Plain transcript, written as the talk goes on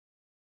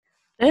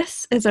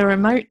This is a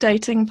remote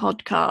dating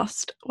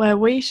podcast where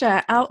we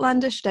share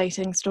outlandish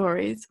dating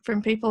stories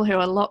from people who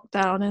are locked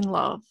down in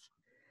love.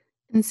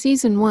 In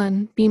Season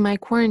 1, Be My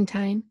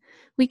Quarantine,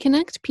 we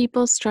connect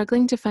people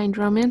struggling to find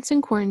romance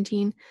in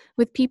quarantine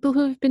with people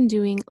who have been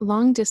doing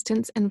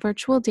long-distance and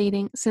virtual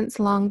dating since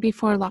long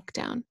before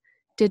lockdown,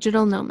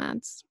 digital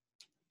nomads.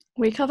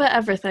 We cover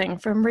everything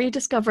from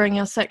rediscovering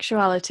your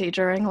sexuality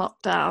during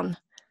lockdown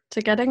to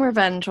getting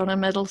revenge on a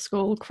middle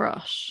school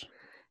crush.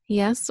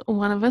 Yes,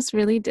 one of us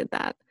really did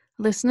that.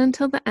 Listen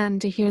until the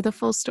end to hear the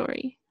full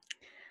story.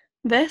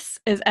 This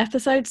is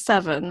episode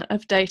 7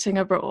 of Dating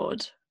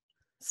Abroad,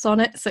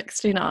 Sonnet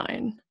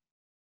 69.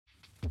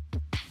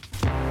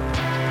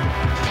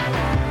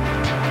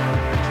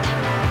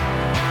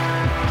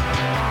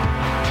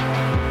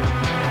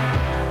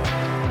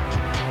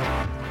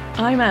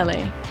 I'm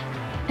Ellie.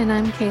 And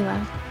I'm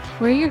Kayla.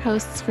 We're your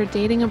hosts for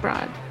Dating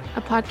Abroad,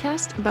 a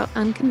podcast about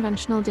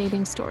unconventional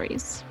dating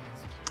stories.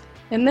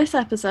 In this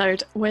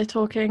episode, we're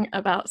talking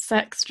about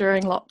sex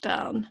during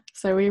lockdown,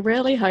 so we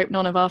really hope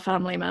none of our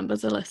family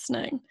members are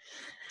listening.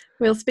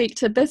 We'll speak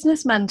to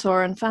business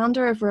mentor and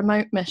founder of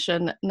Remote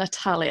Mission,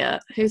 Natalia,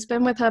 who's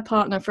been with her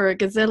partner for a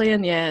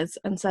gazillion years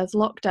and says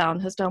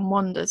lockdown has done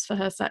wonders for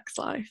her sex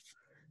life.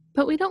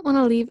 But we don't want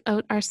to leave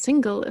out our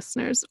single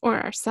listeners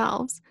or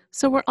ourselves,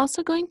 so we're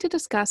also going to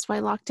discuss why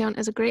lockdown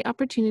is a great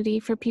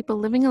opportunity for people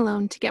living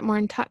alone to get more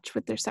in touch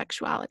with their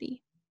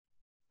sexuality.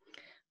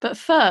 But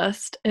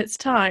first, it's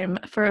time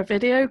for a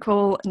video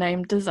call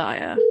named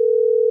Desire.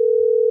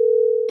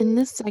 In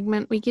this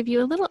segment, we give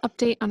you a little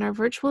update on our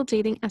virtual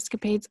dating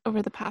escapades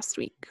over the past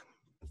week.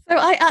 So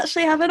I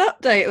actually have an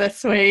update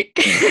this week.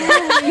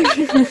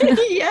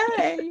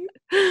 Yay!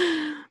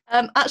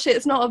 Actually,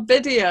 it's not a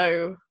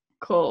video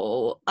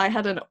call. I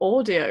had an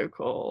audio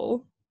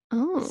call.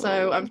 Oh.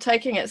 So I'm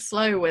taking it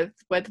slow with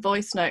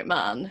Voice Note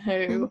Man,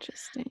 who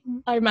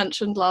I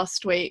mentioned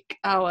last week.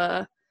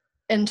 Our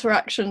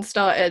interaction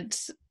started...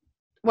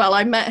 Well,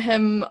 I met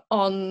him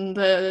on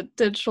the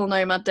digital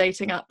nomad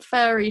dating app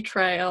Fairy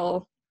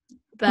Trail.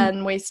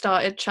 Then we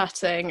started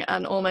chatting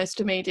and almost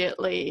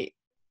immediately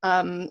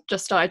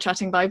just started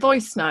chatting by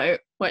voice note,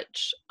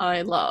 which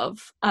I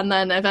love. And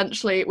then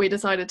eventually we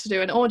decided to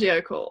do an audio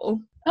call,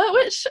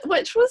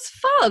 which was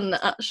fun,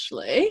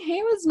 actually.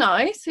 He was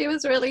nice. He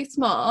was really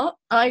smart.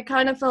 I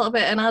kind of felt a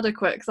bit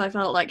inadequate because I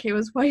felt like he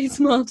was way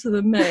smarter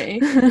than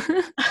me.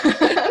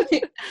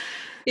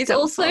 He's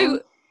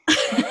also...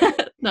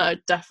 No,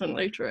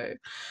 definitely true.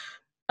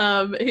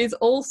 He's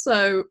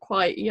also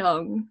quite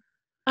young.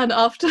 And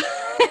after...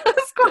 it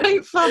was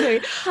quite funny.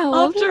 How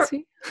old is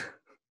he?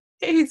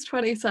 He's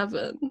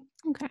 27.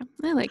 Okay,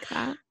 I like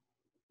that.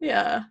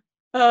 Yeah.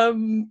 I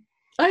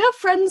have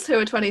friends who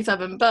are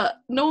 27, but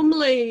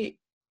normally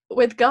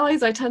with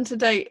guys I tend to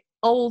date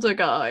older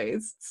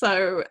guys.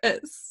 So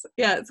it's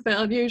a bit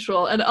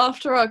unusual. And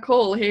after our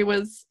call, he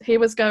was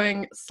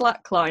going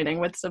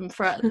slacklining with some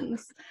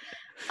friends.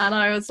 And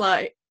I was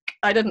like,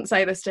 I didn't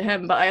say this to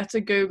him, but I had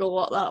to Google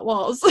what that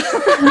was,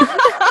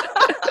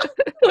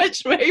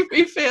 which made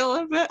me feel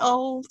a bit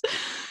old.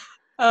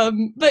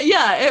 But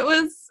yeah, it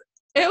was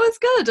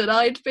good, and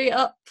I'd be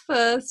up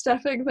for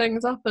stepping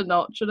things up a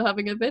notch and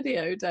having a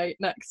video date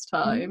next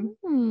time.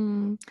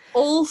 Mm.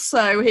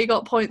 Also, he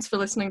got points for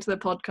listening to the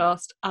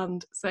podcast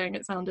and saying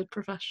it sounded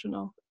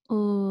professional.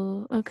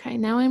 Oh, okay.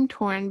 Now I'm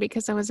torn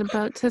because I was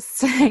about to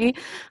say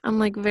I'm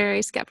like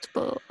very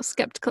skeptical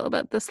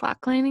about the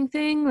slacklining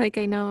thing. Like,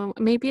 I know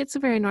maybe it's a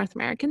very North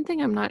American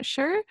thing. I'm not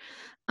sure.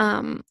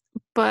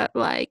 But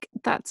like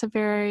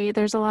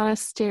there's a lot of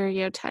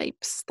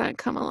stereotypes that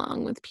come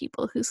along with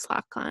people who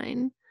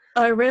slackline.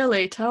 Oh,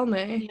 really? Tell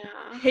me.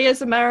 Yeah. He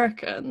is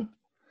American.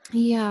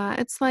 Yeah,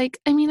 it's like,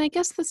 I mean, I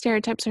guess the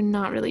stereotypes are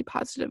not really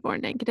positive or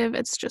negative.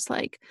 It's just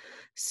like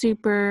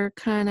super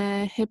kind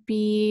of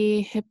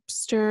hippie,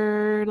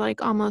 hipster,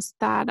 like almost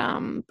that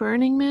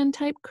Burning Man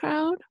type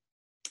crowd.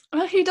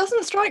 Well, he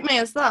doesn't strike me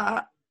as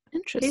that.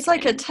 Interesting. He's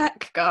like a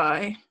tech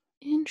guy.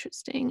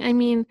 Interesting. I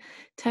mean,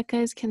 tech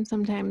guys can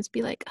sometimes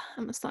be like,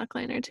 I'm a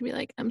slackliner, to be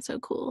like, I'm so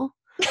cool.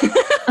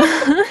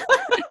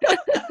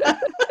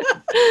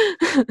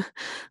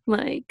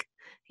 Like,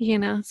 you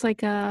know, it's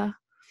like a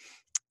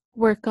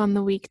work on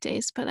the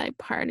weekdays, but I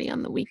party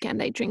on the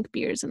weekend. I drink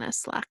beers and I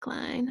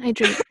slackline. I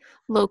drink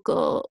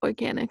local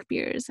organic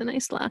beers and I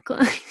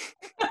slackline.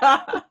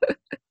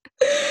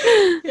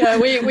 Yeah,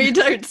 we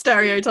don't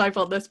stereotype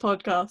on this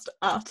podcast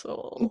at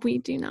all. We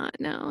do not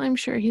know. I'm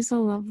sure he's a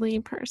lovely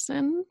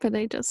person, but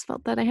I just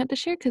felt that I had to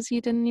share because you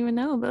didn't even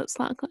know about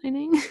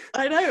slacklining.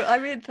 I know. I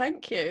mean,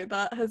 thank you.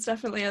 That has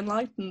definitely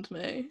enlightened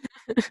me.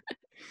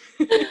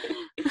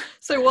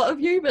 So what have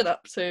you been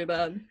up to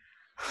then?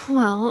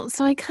 Well,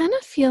 so I kind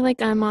of feel like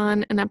I'm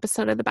on an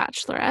episode of The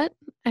Bachelorette,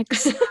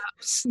 except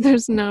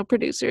there's no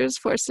producers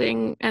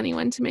forcing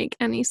anyone to make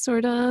any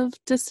sort of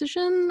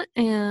decision,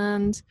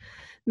 and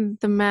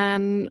the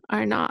men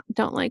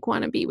don't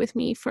want to be with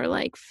me for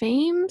like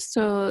fame,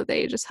 so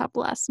they just have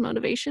less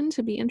motivation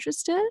to be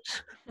interested.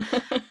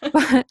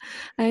 But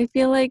I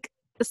feel like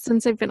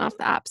since I've been off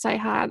the apps, I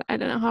had, I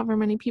don't know, however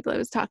many people I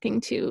was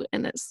talking to,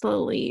 and it's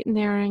slowly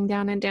narrowing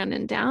down and down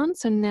and down.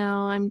 So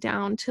now I'm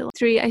down to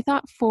 3. I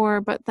thought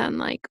 4, but then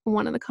like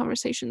one of the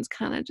conversations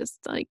kind of just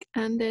like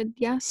ended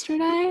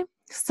yesterday.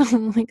 So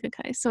I'm like,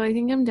 okay, so I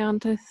think I'm down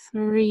to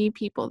 3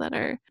 people that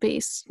are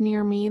based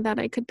near me that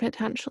I could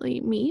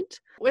potentially meet.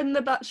 In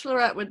The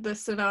Bachelorette, would the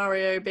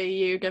scenario be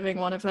you giving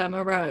one of them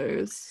a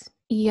rose?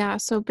 Yeah,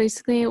 so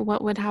basically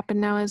what would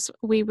happen now is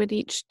we would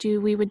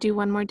do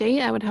one more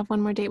date. I would have one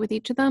more date with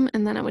each of them,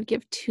 and then I would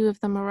give 2 of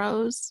them a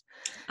rose.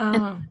 And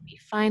then it'd be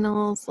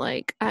finals,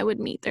 like I would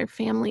meet their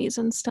families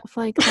and stuff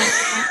like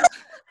that.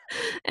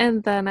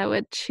 And then I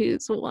would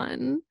choose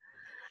one.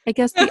 I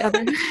guess the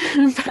other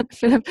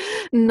benefit of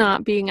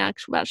not being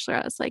actual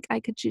bachelorette is like I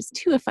could choose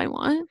 2 if I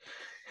want.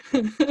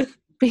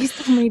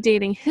 Based on my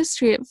dating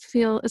history,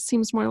 it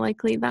seems more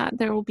likely that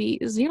there will be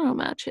 0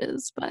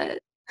 matches, but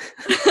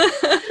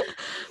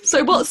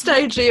So what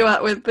stage are you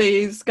at with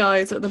these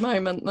guys at the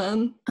moment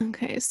then?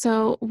 Okay,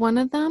 so one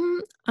of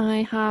them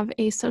I have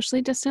a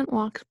socially distant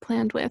walk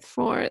planned with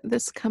for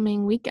this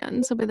coming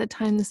weekend. So by the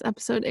time this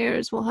episode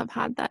airs, we'll have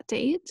had that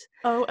date.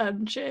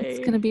 OMG. It's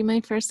going to be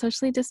my first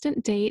socially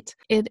distant date.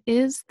 It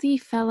is the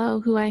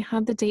fellow who I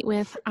had the date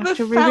with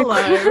after the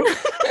fellow?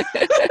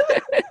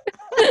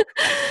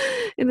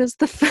 It is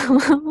the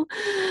fellow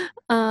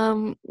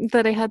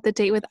that I had the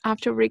date with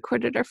after we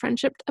recorded our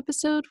friendship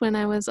episode when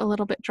I was a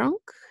little bit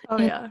drunk. Oh,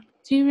 and yeah.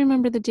 Do you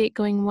remember the date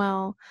going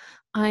well?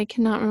 I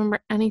cannot remember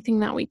anything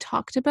that we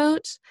talked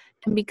about.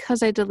 And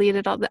because I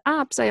deleted all the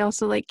apps, I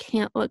also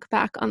can't look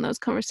back on those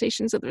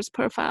conversations of his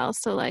profile.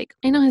 So I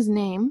know his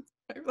name.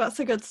 That's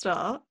a good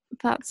start.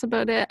 That's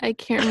about it. I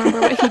can't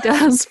remember what he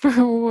does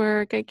for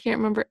work. I can't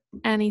remember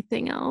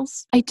anything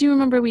else. I do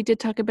remember we did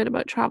talk a bit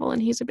about travel,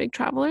 and he's a big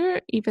traveler,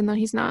 even though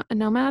he's not a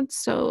nomad.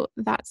 So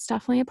that's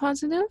definitely a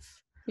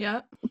positive.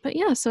 Yeah. But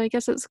yeah, so I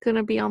guess it's going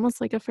to be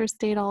almost like a first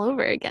date all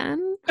over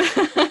again.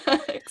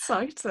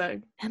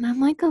 Exciting. And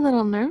I'm a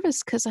little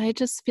nervous because I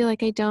just feel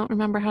like I don't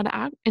remember how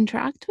to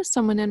interact with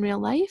someone in real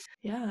life.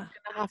 Yeah.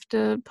 I have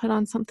to put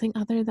on something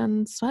other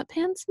than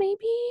sweatpants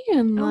maybe.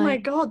 And oh my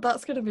God,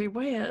 that's going to be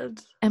weird.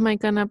 Am I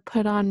going to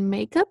put on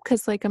makeup?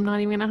 Because I'm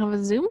not even going to have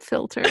a Zoom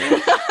filter.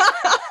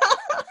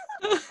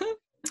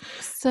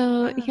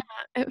 So yeah,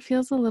 it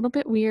feels a little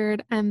bit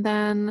weird. And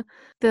then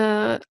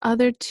the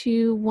other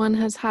 2, one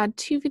has had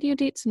 2 video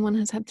dates and one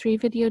has had 3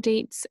 video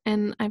dates.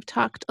 And I've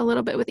talked a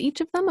little bit with each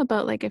of them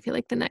about I feel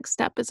like the next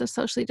step is a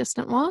socially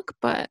distant walk,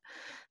 but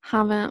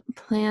haven't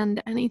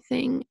planned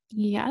anything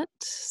yet.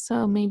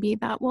 So maybe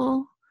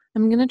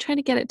I'm going to try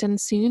to get it done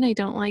soon. I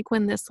don't like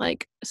when this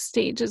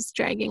stage is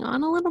dragging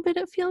on a little bit,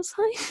 it feels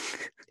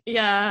like.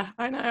 Yeah,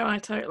 I know. I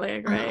totally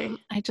agree.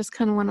 I just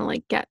kind of want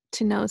to get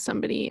to know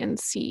somebody and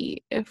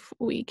see if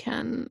we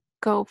can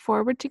go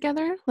forward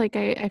together.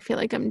 I feel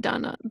like I'm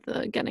done at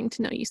the getting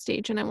to know you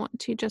stage, and I want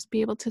to just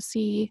be able to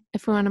see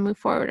if we want to move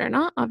forward or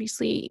not.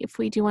 Obviously, if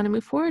we do want to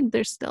move forward,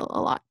 there's still a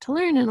lot to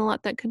learn and a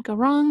lot that could go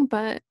wrong.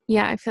 But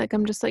yeah, I feel like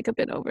I'm just a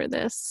bit over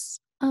this.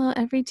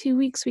 Every 2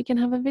 weeks we can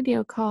have a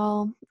video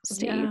call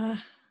stage.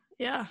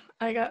 Yeah,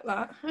 I get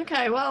that.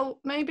 Okay, well,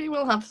 maybe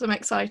we'll have some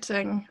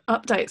exciting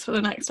updates for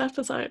the next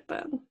episode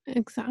then.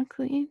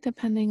 Exactly,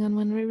 depending on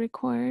when we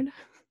record.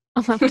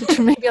 I'll have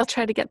to maybe I'll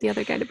try to get the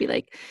other guy to be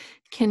like,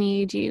 can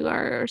you do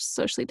our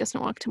socially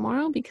distant walk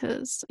tomorrow?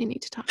 Because I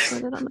need to talk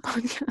about it on the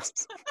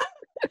podcast.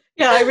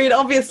 Yeah, I mean,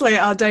 obviously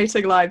our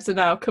dating lives are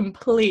now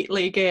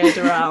completely geared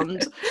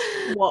around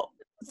what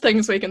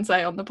things we can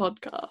say on the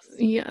podcast.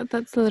 Yeah,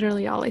 that's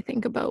literally all I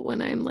think about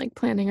when I'm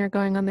planning or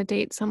going on the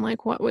dates. I'm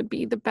what would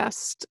be the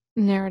best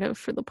narrative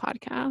for the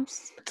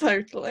podcast?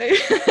 Totally.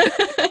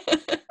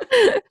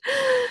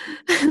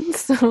 And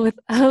so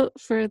without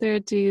further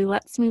ado,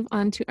 let's move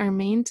on to our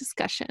main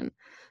discussion,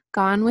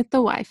 Gone with the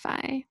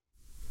Wi-Fi.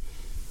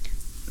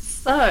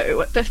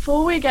 So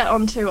before we get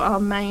on to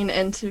our main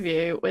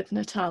interview with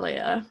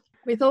Natalia,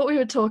 we thought we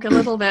would talk a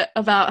little bit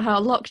about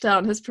how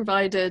lockdown has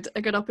provided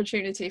a good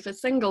opportunity for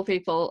single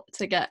people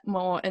to get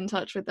more in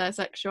touch with their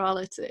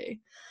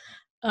sexuality.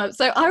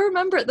 So I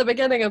remember at the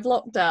beginning of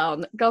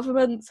lockdown,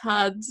 governments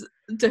had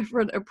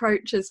different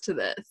approaches to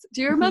this.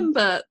 Do you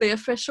remember the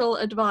official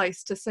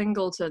advice to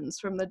singletons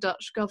from the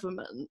Dutch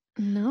government?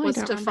 No, was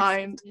I don't to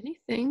find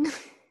anything.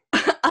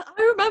 I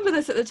remember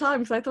this at the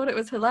time because I thought it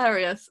was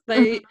hilarious.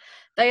 They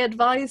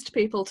advised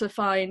people to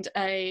find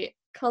a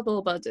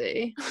cuddle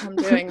buddy, I'm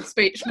doing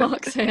speech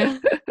marks here,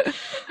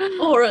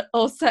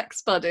 or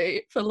sex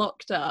buddy for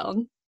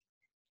lockdown.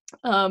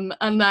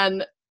 And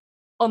then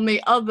on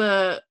the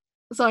other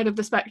side of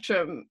the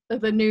spectrum,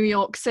 the New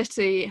York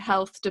City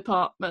Health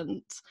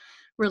Department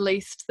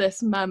released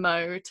this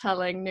memo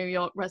telling New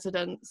York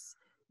residents,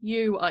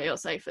 you are your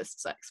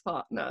safest sex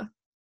partner.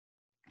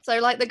 So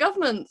the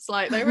government's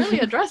they really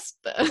addressed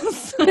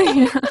this.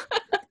 Yeah.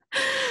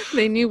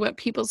 They knew what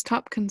people's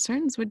top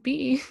concerns would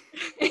be.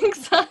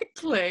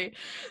 Exactly.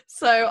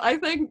 So I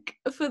think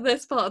for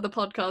this part of the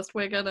podcast,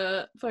 we're going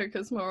to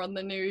focus more on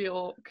the New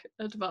York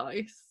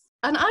advice.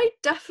 And I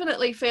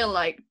definitely feel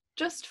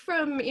just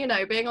from,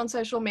 being on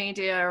social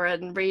media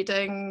and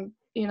reading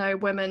you know,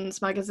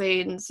 women's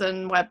magazines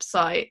and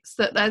websites,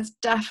 that there's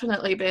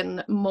definitely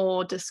been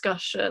more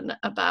discussion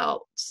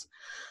about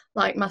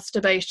like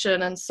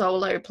masturbation and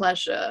solo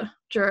pleasure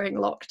during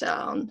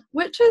lockdown,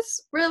 which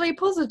is really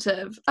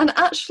positive. And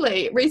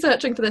actually,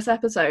 researching for this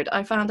episode,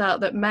 I found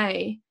out that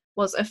May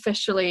was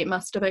officially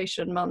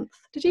masturbation month.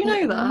 Did you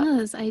know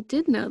that? I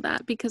did know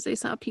that because I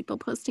saw people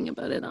posting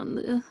about it on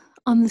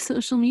the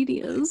social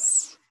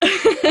medias.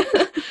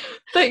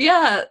 But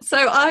yeah,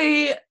 so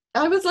I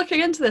was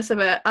looking into this a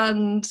bit,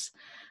 and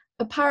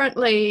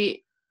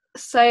apparently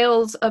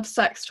sales of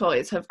sex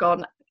toys have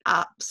gone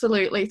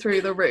absolutely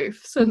through the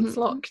roof since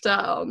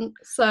lockdown.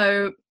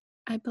 So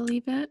I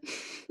believe it.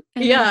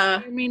 And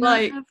yeah, I may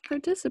not have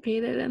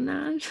participated in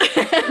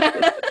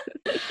that.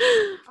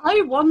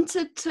 I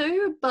wanted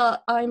to,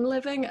 but I'm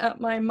living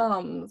at my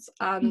mum's,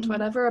 and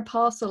whenever a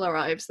parcel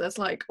arrives, there's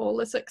like all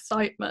this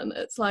excitement.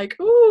 It's like,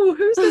 ooh,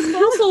 who's this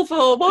parcel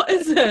for? What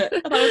is it?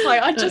 And I was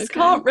like, I just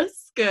can't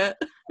risk it.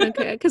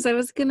 Okay, because I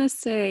was gonna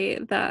say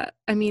that,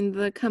 I mean,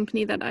 the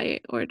company that I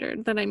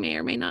ordered, that I may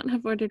or may not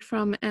have ordered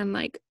from, and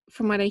like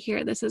from what I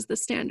hear, this is the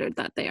standard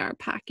that they are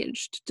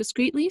packaged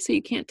discreetly, so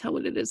you can't tell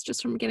what it is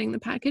just from getting the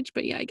package.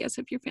 But yeah, I guess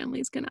if your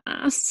family's gonna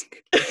ask,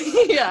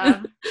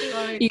 yeah,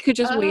 like, you could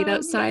just wait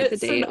outside the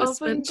day it was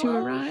meant to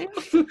arrive.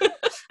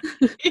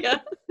 Yeah,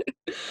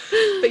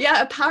 but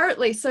yeah,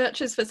 apparently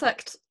searches for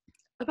sex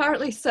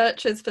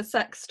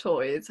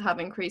toys have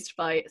increased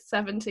by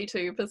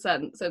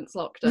 72% since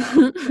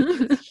lockdown,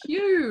 which is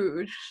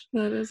huge.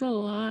 That is a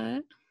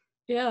lot.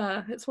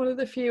 Yeah, it's one of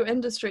the few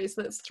industries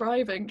that's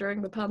thriving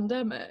during the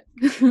pandemic.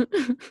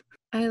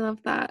 I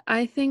love that.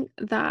 I think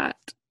that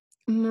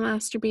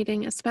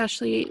masturbating,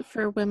 especially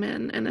for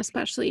women, and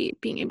especially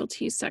being able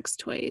to use sex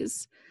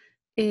toys,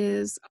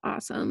 is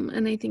awesome.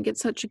 And I think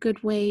it's such a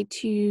good way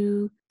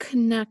to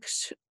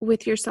connect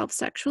with yourself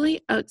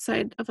sexually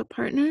outside of a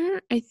partner.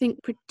 I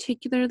think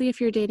particularly if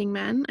you're dating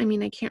men, I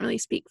mean, I can't really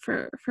speak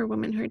for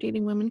women who are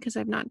dating women because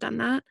I've not done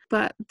that,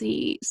 but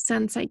the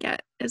sense I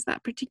get is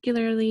that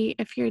particularly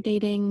if you're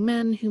dating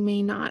men who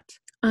may not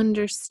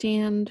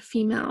understand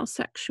female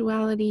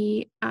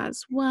sexuality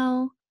as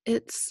well,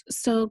 it's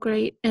so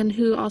great. And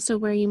who also,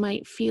 where you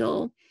might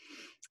feel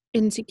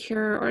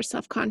insecure or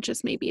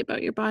self-conscious maybe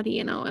about your body,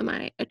 you know, am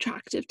I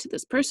attractive to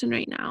this person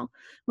right now?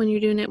 When you're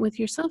doing it with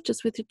yourself,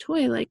 just with a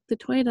toy, like the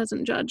toy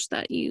doesn't judge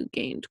that you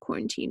gained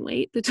quarantine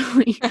weight. The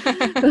toy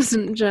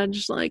doesn't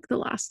judge like the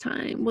last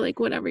time, like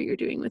whatever you're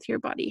doing with your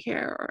body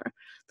hair or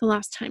the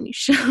last time you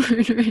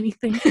showered or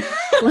anything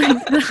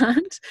like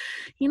that.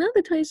 You know,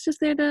 the toy's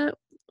just there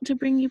to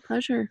bring you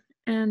pleasure.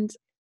 And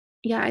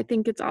yeah, I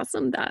think it's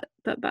awesome that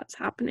that's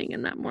happening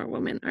and that more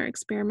women are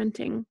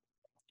experimenting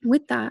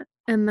with that.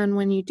 And then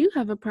when you do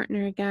have a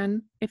partner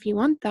again, if you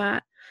want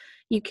that,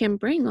 you can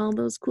bring all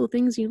those cool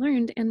things you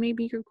learned and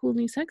maybe your cool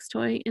new sex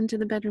toy into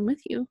the bedroom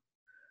with you.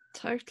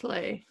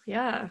 Totally.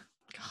 Yeah.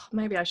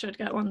 Maybe I should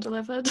get one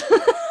delivered.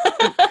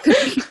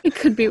 It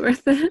could be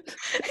worth it.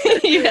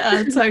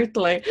 Yeah,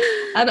 totally.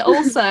 And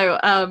also,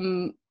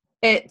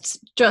 it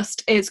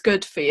just is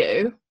good for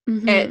you.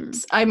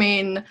 I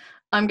mean,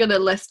 I'm going to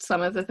list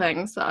some of the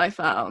things that I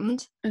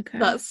found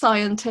that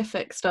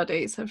scientific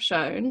studies have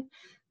shown.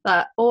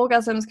 That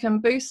orgasms can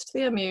boost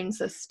the immune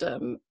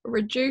system,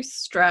 reduce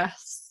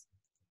stress,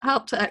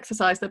 help to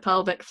exercise the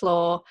pelvic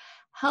floor,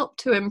 help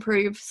to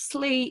improve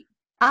sleep,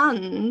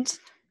 and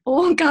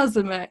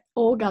orgasming,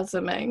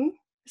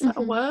 is that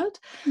a word?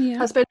 Yeah.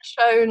 Has been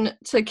shown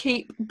to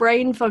keep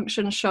brain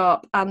function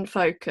sharp and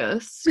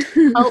focused,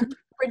 help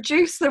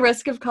reduce the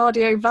risk of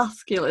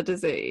cardiovascular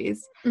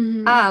disease,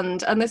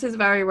 and this is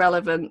very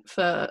relevant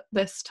for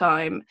this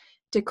time,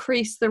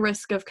 decrease the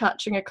risk of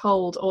catching a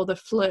cold or the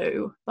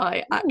flu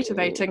by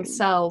activating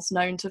cells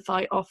known to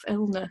fight off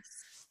illness.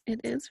 It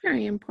is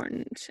very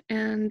important.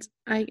 And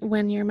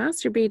when you're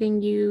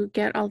masturbating, you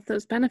get all of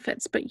those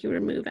benefits, but you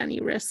remove any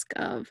risk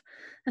of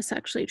a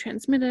sexually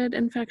transmitted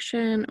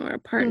infection or a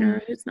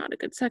partner who's not a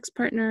good sex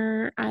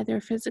partner, either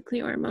physically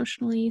or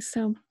emotionally.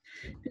 So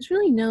there's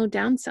really no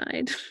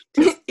downside.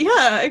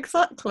 Yeah,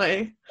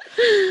 exactly.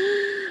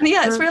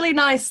 Yeah, it's really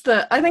nice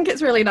that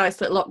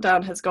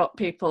lockdown has got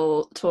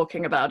people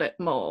talking about it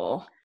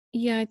more.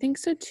 Yeah, I think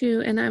so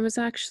too. And I was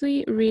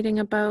actually reading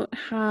about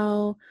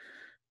how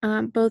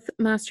both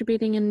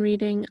masturbating and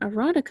reading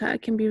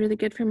erotica can be really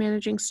good for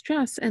managing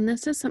stress. And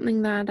this is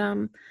something that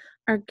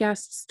our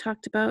guests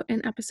talked about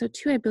in episode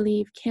 2, I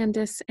believe.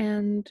 Candace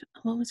and,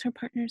 what was her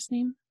partner's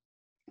name?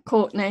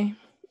 Courtney.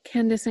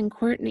 Candace and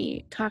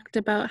Courtney talked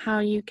about how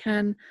you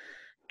can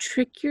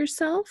trick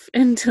yourself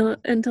into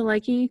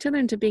liking each other,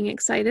 into being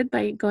excited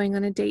by going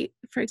on a date,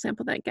 for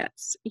example, that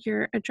gets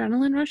your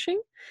adrenaline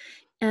rushing.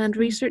 And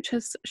research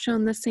has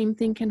shown the same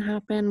thing can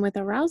happen with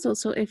arousal.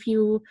 So if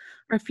you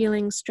are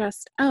feeling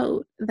stressed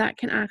out, that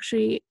can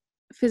actually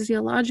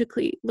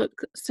physiologically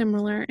look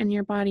similar in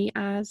your body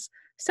as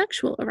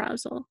sexual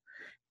arousal.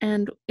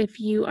 And if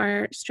you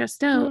are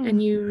stressed out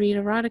and you read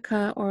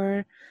erotica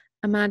or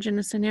imagine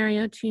a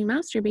scenario to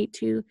masturbate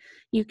to,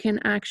 you can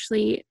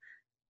actually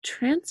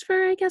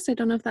transfer, I guess, I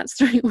don't know if that's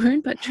the right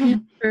word, but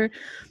transfer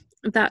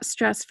that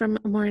stress from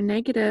a more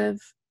negative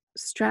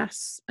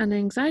stress and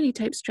anxiety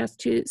type stress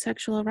to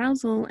sexual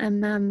arousal,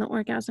 and then the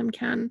orgasm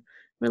can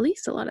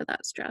release a lot of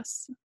that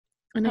stress.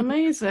 And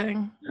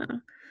amazing.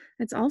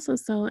 It's also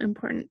so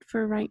important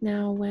for right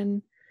now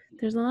when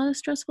there's a lot of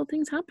stressful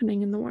things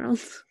happening in the world.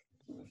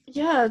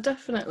 Yeah,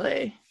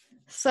 definitely.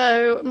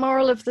 So,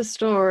 moral of the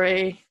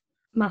story,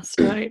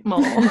 masturbate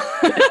more.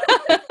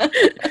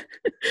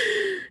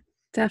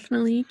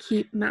 Definitely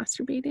keep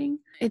masturbating.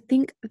 I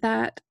think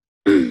that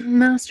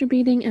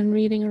masturbating and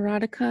reading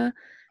erotica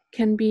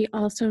can be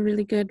also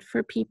really good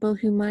for people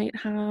who might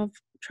have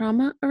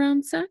trauma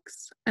around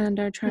sex and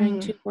are trying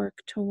to work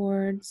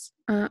towards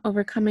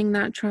overcoming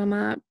that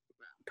trauma,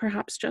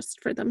 perhaps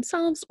just for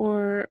themselves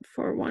or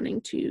for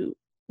wanting to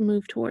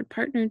move toward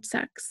partnered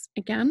sex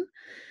again.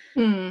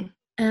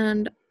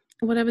 And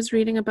what I was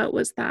reading about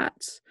was that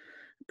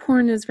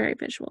porn is very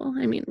visual.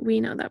 I mean, we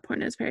know that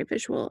porn is very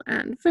visual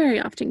and very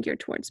often geared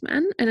towards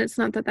men. And it's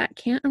not that that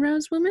can't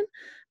arouse women,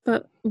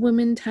 but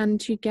women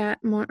tend to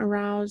get more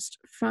aroused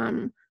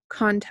from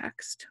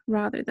context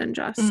rather than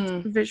just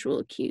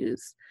visual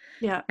cues.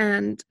 Yeah.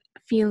 And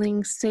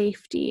feeling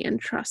safety and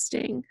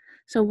trusting.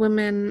 So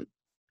women,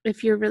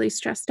 if you're really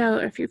stressed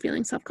out or if you're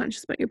feeling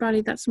self-conscious about your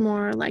body, that's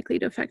more likely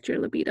to affect your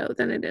libido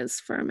than it is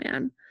for a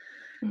man.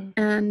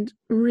 And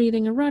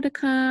reading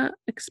erotica,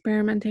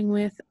 experimenting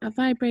with a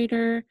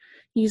vibrator,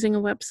 using a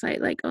website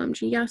like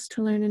OMG Yes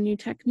to learn a new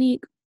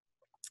technique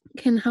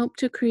can help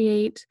to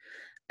create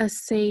a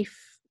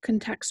safe,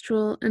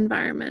 contextual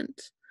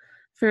environment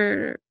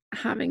for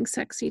having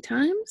sexy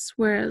times.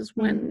 Whereas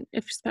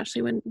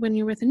especially when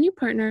you're with a new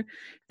partner,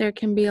 there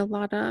can be a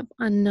lot of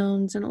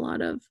unknowns and a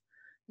lot of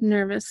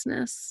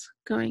nervousness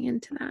going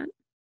into that.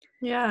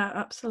 Yeah,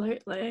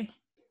 absolutely.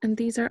 And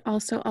these are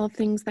also all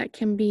things that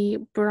can be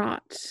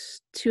brought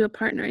to a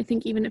partner. I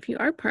think even if you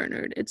are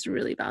partnered, it's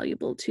really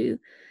valuable to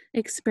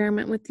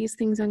experiment with these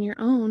things on your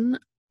own.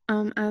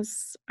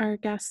 As our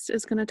guest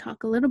is going to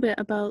talk a little bit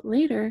about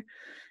later,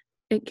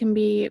 it can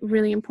be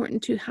really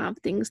important to have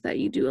things that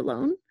you do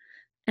alone.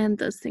 And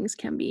those things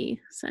can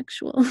be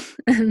sexual.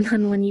 And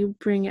then when you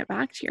bring it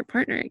back to your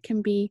partner, it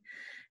can be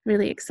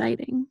really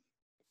exciting.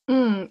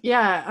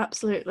 Yeah,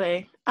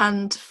 absolutely.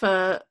 And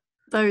for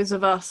those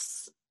of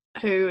us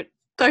who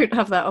don't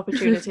have that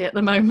opportunity at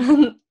the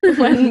moment,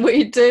 when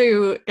we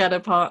do get a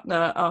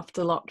partner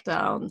after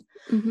lockdown,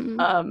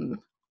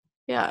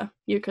 yeah,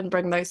 you can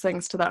bring those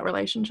things to that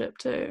relationship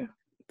too.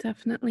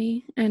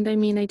 Definitely. And I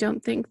mean, I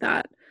don't think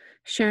that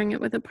sharing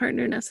it with a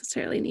partner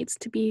necessarily needs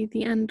to be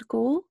the end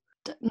goal.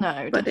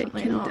 No, but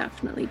definitely it can not.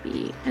 definitely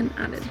be an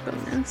added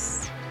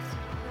bonus.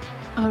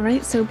 All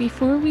right, so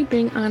before we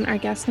bring on our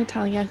guest,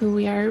 Natalia, who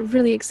we are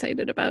really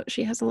excited about,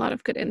 she has a lot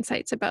of good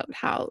insights about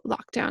how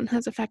lockdown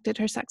has affected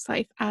her sex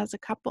life as a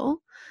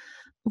couple.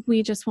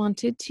 We just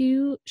wanted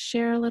to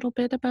share a little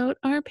bit about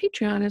our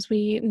Patreon, as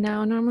we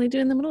now normally do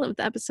in the middle of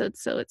the episode,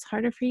 so it's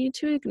harder for you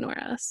to ignore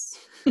us.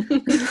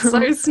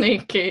 So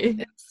sneaky.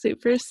 It's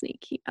super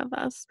sneaky of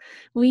us.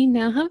 We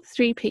now have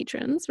 3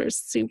 patrons. We're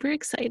super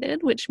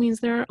excited, which means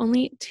there are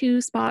only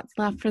 2 spots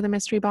left for the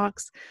mystery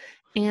box.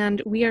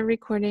 And we are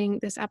recording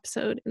this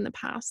episode in the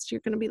past. You're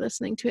going to be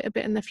listening to it a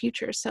bit in the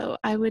future. So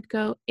I would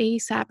go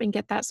ASAP and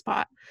get that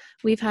spot.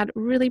 We've had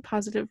really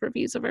positive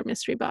reviews of our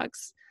mystery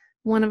box.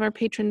 One of our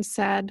patrons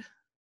said,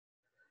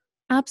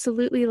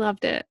 absolutely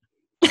loved it.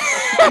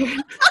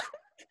 I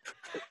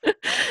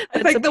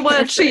think the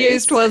word she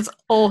used was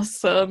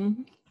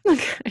awesome.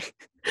 Okay.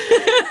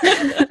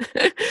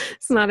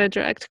 It's not a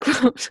direct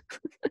quote.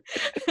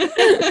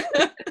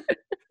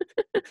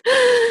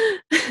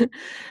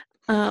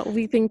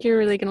 We think you're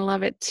really going to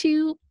love it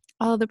too.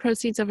 All the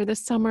proceeds over the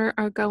summer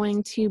are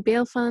going to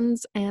bail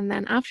funds, and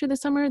then after the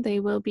summer, they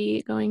will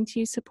be going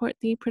to support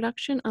the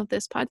production of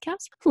this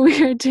podcast.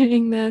 We are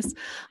doing this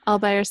all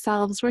by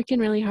ourselves, working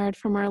really hard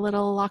from our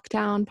little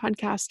lockdown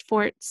podcast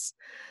forts,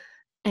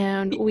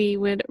 and we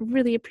would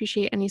really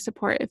appreciate any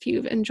support if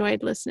you've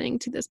enjoyed listening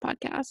to this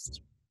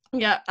podcast.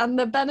 Yeah, and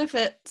the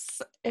benefits,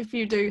 if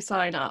you do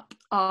sign up,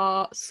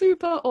 are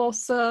super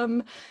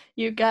awesome.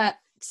 You get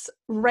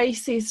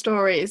racy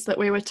stories that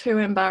we were too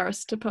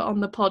embarrassed to put on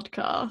the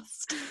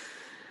podcast.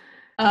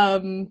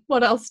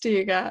 What else do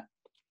you get?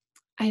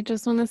 I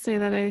just want to say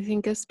that I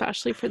think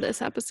especially for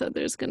this episode,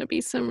 there's going to be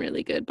some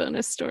really good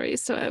bonus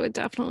stories, so I would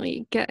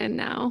definitely get in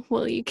now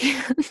while you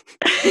can.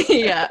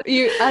 Yeah,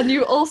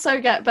 you also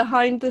get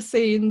behind the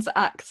scenes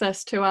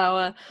access to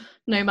our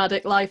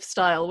nomadic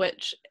lifestyle,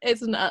 which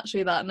isn't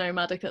actually that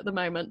nomadic at the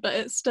moment, but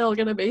it's still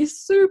going to be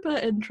super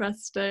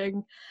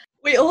interesting.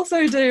 We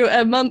also do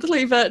a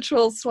monthly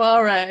virtual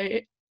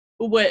soiree,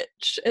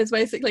 which is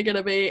basically going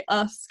to be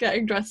us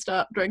getting dressed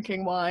up,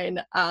 drinking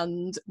wine,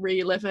 and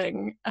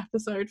reliving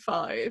episode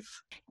 5.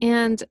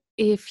 And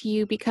if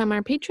you become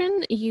our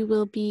patron, you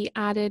will be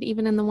added,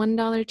 even in the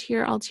 $1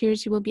 tier, all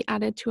tiers, you will be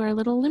added to our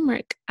little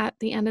limerick at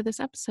the end of this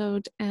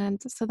episode.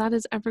 And so that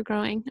is ever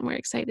growing, and we're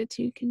excited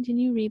to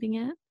continue reading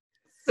it.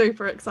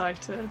 Super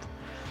excited.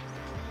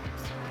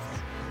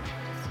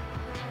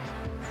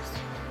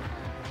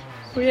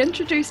 We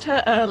introduced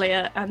her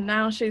earlier, and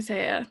now she's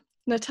here.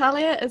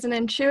 Natalia is an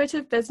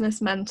intuitive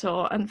business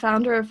mentor and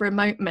founder of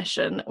Remote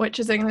Mission, which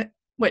is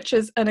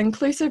an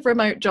inclusive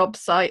remote job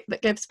site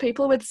that gives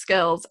people with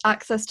skills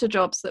access to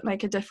jobs that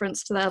make a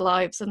difference to their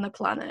lives and the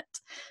planet.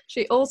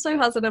 She also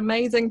has an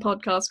amazing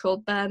podcast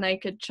called Bare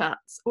Naked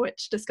Chats,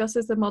 which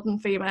discusses the modern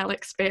female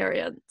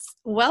experience.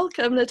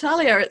 Welcome,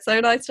 Natalia. It's so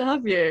nice to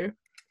have you.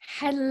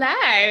 Hello,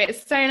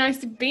 it's so nice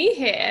to be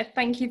here.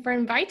 Thank you for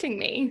inviting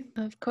me.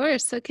 Of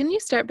course. So can you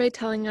start by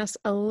telling us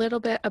a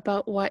little bit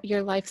about what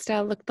your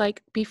lifestyle looked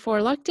like before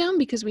lockdown?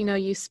 Because we know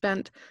you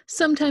spent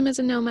some time as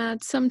a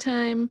nomad, some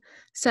time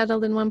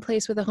settled in one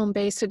place with a home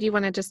base. So do you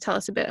want to just tell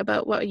us a bit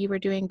about what you were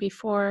doing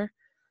before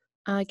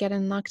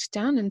getting locked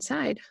down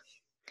inside?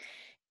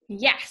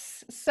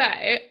 Yes. So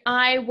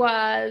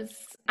I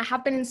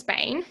have been in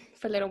Spain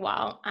for a little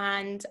while,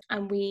 and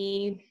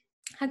we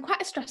had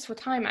quite a stressful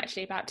time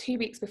actually about 2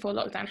 weeks before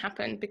lockdown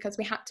happened, because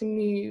we had to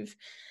move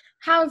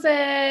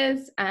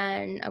houses,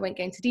 and I won't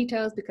go into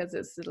details because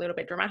it's a little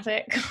bit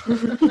dramatic.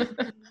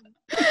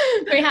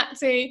 We had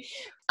to,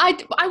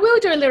 I will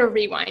do a little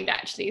rewind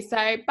actually.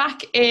 So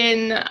back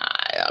in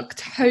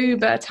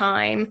October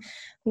time,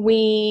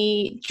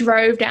 we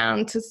drove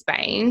down to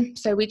Spain.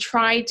 So we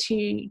tried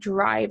to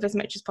drive as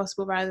much as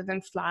possible rather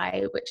than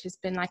fly, which has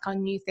been like our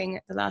new thing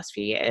the last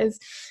few years.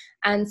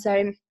 And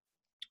so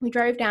we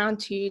drove down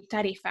to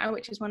Tarifa,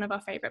 which is one of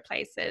our favorite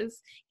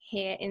places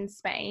here in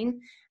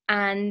Spain.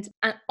 And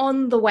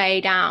on the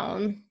way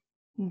down,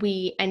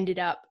 we ended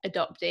up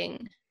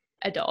adopting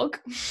a dog.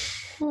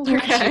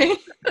 Okay.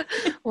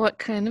 What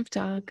kind of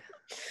dog?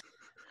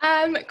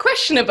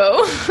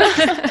 Questionable. So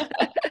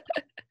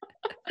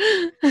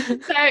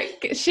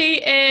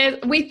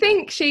we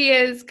think she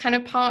is kind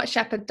of part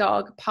shepherd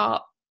dog,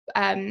 part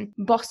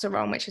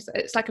Bosseron,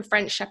 it's like a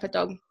French shepherd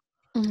dog.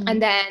 Mm-hmm.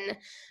 And then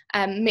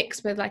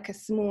mixed with like a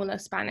smaller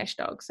Spanish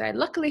dog. So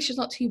luckily she's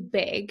not too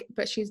big,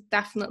 but she's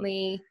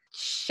definitely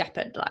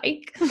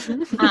shepherd-like.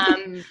 So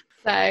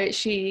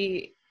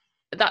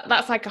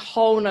that's like a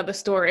whole nother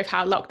story of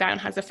how lockdown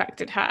has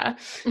affected her.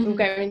 Mm-hmm. We'll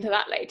go into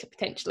that later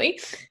potentially.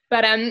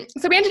 But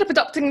so we ended up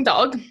adopting a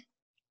dog.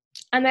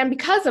 And then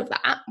because of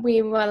that,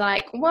 we were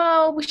like,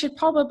 well, we should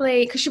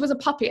probably, because she was a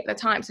puppy at the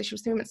time, so she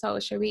was 3 months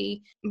old, so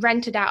we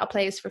rented out a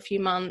place for a few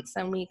months,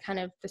 and we kind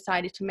of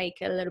decided to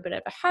make it a little bit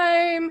of a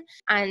home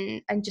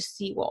and just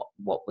see what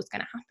was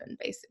going to happen,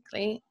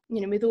 basically,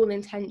 with all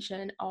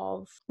intention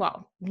of,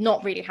 well,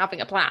 not really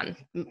having a plan,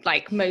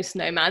 like most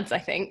nomads, I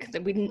think,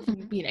 that we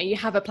didn't, you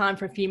have a plan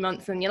for a few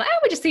months and you're like, oh,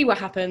 we'll just see what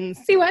happens,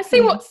 see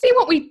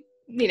what we,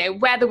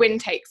 where the wind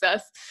takes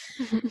us.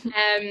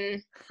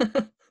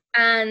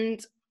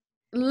 And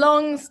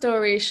long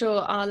story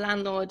short, our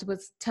landlord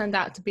turned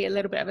out to be a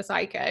little bit of a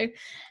psycho,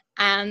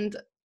 and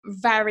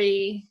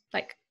very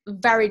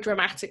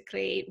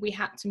dramatically, we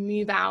had to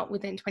move out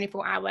within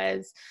 24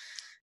 hours.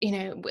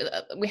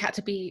 We had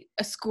to be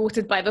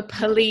escorted by the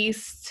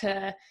police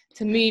to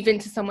move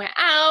into somewhere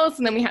else,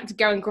 and then we had to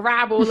go and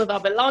grab all of our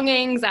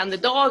belongings and the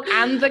dog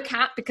and the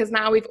cat, because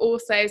now we've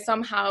also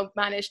somehow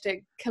managed to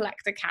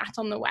collect a cat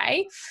on the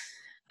way.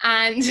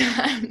 And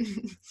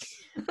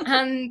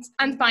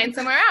find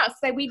somewhere else.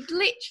 So we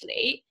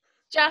literally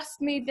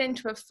just moved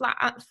into a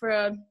flat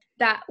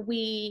that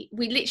we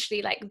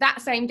literally, like, that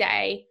same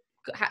day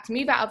had to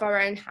move out of our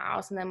own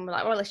house, and then we're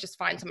like, well, let's just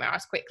find somewhere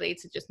else quickly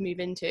to just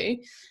move into.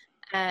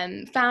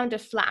 Found a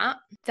flat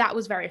that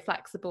was very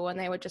flexible, and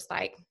they were just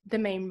like, the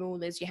main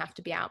rule is you have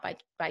to be out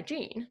by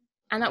June.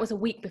 And that was a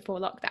week before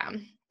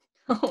lockdown.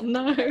 Oh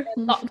no.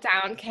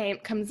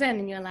 Lockdown comes in,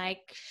 and you're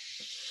like,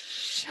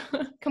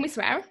 can we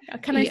swear?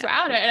 Can I swear?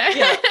 I don't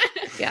know.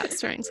 Yeah,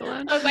 swearing's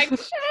allowed. I was like,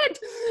 shit,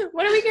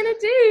 what are we going to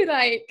do?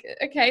 Like,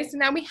 okay, so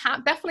now we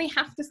definitely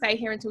have to stay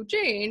here until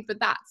June, but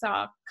that's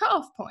our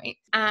cutoff point.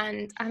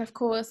 And of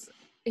course,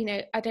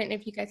 I don't know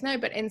if you guys know,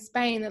 but in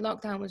Spain, the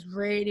lockdown was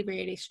really,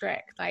 really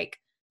strict, like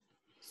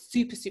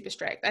super, super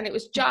strict. And it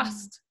was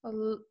just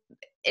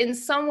in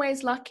some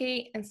ways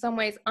lucky, in some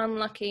ways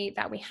unlucky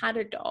that we had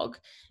a dog,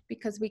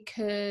 because we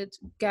could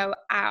go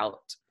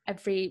out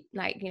every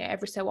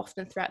so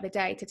often throughout the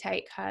day to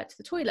take her to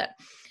the toilet.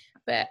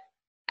 But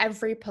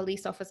every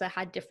police officer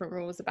had different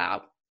rules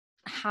about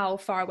how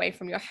far away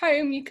from your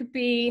home you could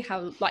be,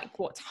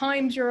 what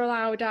times you're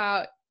allowed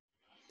out.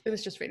 It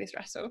was just really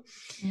stressful.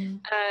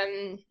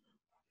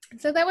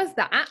 So there was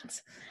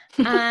that.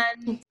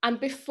 And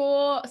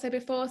before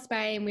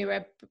Spain, we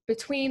were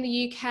between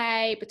the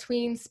UK,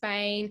 between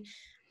Spain.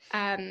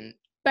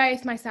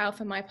 Both myself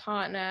and my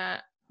partner,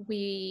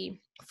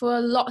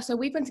 so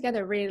we've been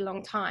together a really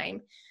long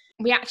time.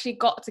 We actually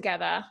got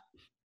together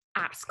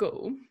at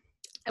school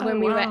when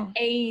we were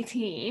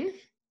 18.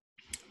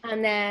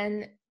 And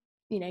then,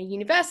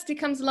 university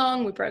comes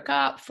along, we broke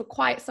up for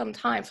quite some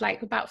time, for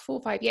like about 4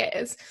 or 5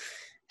 years.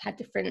 Had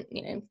different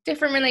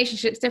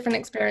relationships, different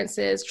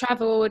experiences,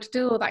 traveled,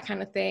 did all that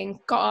kind of thing,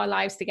 got our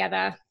lives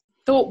together,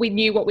 thought we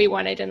knew what we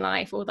wanted in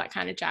life, all that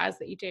kind of jazz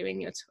that you do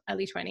in your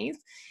early 20s.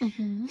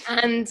 Mm-hmm.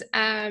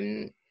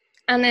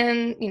 And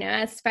then,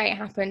 as fate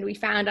happened, we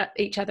found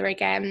each other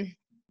again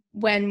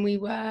when we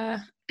were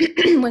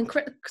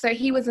so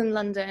he was in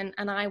London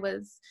and I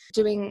was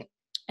doing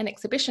an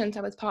exhibition. So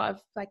I was part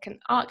of like an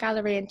art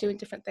gallery and doing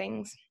different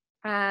things.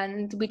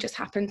 And we just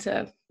happened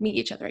to meet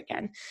each other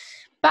again.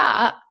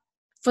 But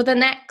for the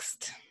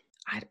next,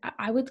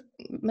 I would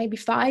maybe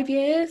 5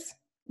 years,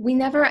 we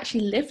never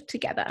actually lived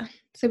together.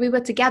 So we were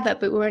together,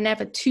 but we were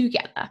never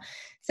together.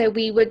 So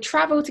we would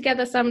travel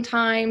together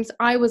sometimes.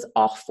 I was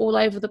off all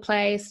over the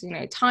place, you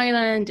know,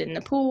 Thailand and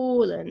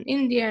Nepal and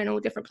India and all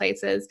different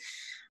places.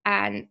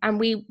 And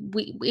we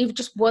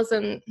just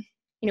wasn't,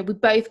 you know, we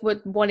both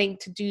were wanting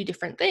to do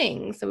different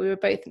things. So we were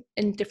both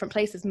in different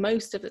places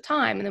most of the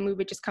time. And then we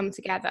would just come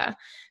together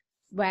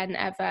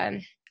whenever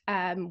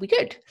we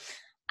could.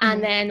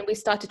 And then we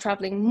started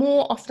traveling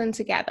more often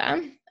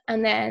together.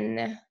 And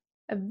then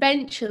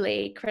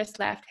eventually Chris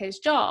left his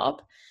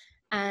job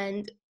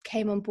and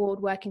came on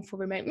board working for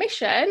Remote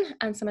Mission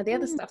and some of the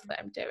other stuff that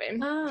I'm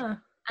doing.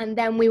 And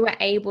then we were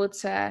able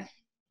to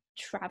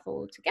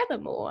travel together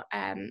more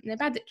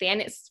nomadically.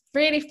 And it's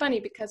really funny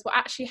because what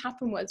actually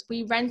happened was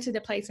we rented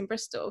a place in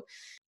Bristol,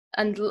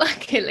 and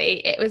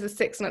luckily it was a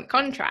 6-month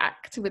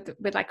contract with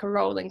like a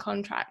rolling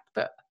contract,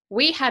 but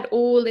we had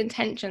all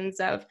intentions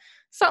of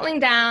settling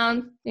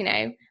down, you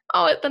know,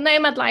 oh, the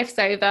nomad life's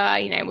over,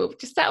 you know, we'll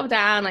just settle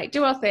down, like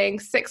do our thing.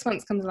 6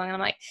 months comes along and I'm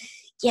like,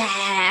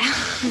 yeah,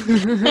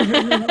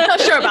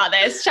 not sure about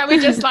this. Shall we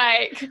just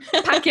like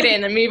pack it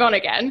in and move on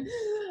again?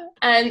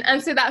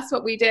 And so that's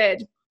what we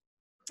did.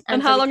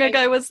 And how long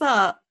ago was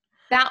that?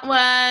 That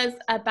was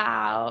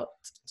about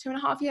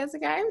 2.5 years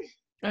ago.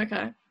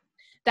 Okay.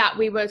 That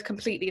we were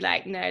completely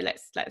like, no,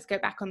 let's go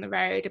back on the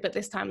road, but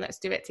this time let's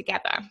do it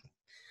together.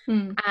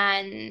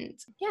 And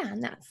yeah,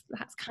 and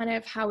that's kind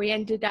of how we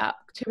ended up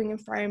toing and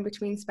froing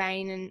between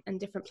Spain and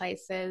different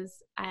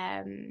places,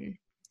 and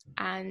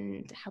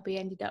how we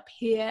ended up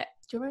here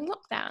during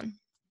lockdown.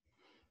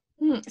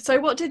 So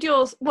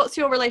what's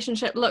your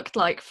relationship looked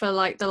like for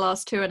like the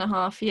last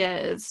 2.5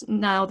 years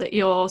now that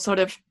you're sort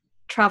of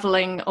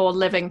traveling or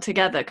living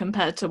together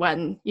compared to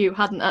when you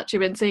hadn't actually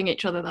been seeing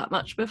each other that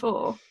much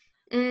before?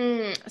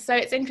 So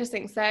it's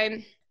interesting. So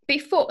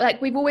before,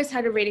 like, we've always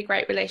had a really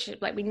great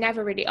relationship. Like, we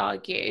never really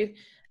argue.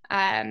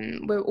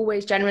 We're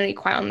always generally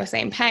quite on the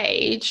same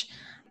page.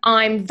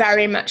 I'm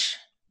very much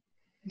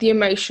the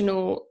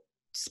emotional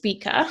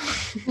speaker.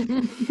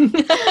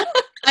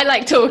 I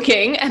like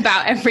talking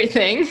about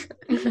everything.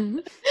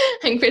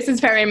 And Chris is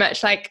very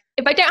much like,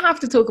 if I don't have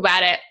to talk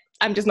about it,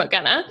 I'm just not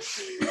gonna.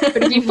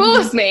 But if you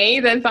force me,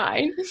 then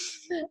fine.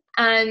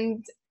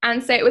 And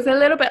so it was a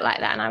little bit like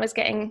that. And I was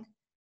getting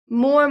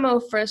more and more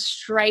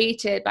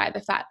frustrated by the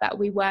fact that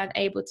we weren't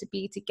able to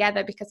be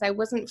together, because I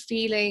wasn't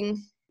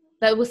feeling,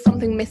 there was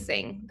something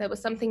missing. There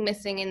was something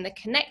missing in the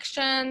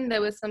connection.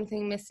 There was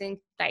something missing,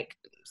 like,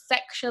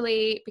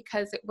 sexually,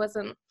 because it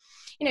wasn't,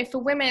 you know, for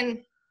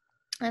women,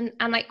 and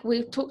like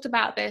we've talked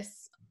about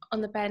this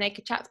on the Bare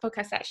Naked Chats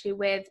podcast actually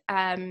with,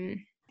 I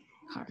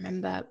can't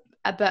remember,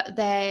 but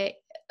they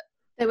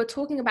were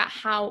talking about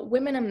how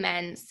women and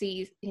men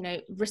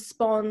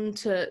respond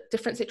to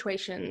different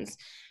situations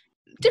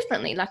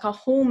differently. Like, our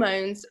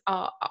hormones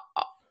are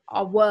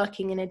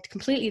working in a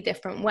completely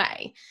different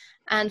way.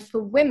 And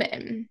for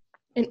women,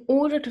 in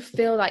order to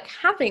feel like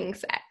having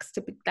sex,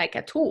 to be like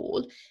at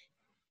all,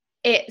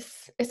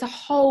 it's a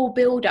whole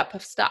build-up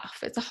of stuff.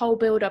 It's a whole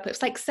build-up.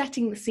 It's like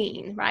setting the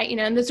scene, right? You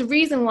know, and there's a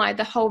reason why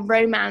the whole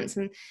romance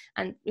and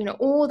you know,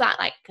 all that,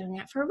 like going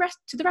out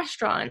to the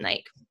restaurant,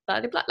 like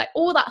blah blah blah, like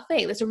all that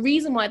thing. There's a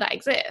reason why that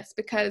exists,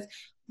 because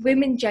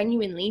women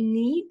genuinely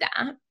need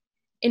that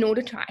in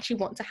order to actually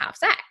want to have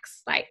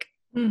sex. Like,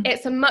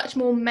 it's a much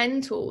more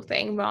mental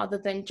thing rather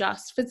than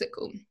just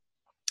physical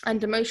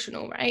and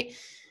emotional, right?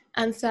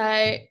 And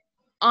so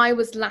I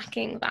was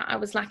lacking that. I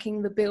was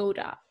lacking the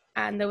build-up.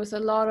 And there was a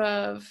lot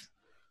of,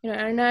 you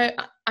know,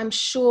 I'm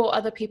sure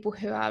other people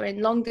who are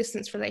in long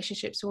distance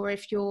relationships, or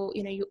if you're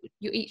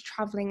each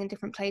traveling in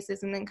different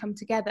places and then come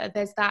together,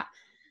 there's that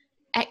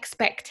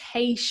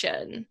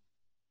expectation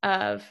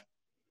of,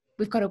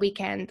 we've got a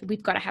weekend,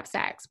 we've got to have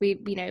sex. We've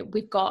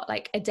got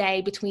like a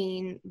day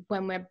between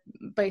when we're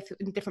both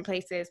in different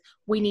places.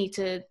 We need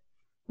to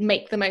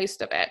make the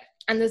most of it.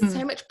 And there's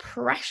so much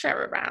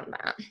pressure around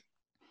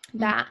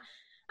that.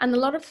 And a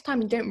lot of the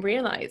time you don't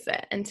realize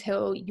it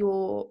until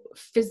your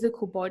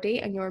physical body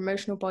and your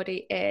emotional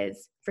body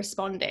is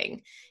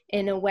responding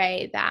in a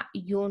way that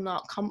you're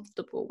not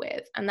comfortable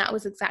with. And that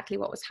was exactly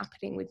what was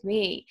happening with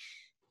me,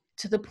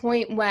 to the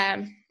point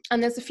where,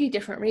 and there's a few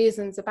different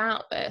reasons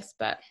about this,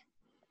 but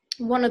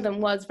one of them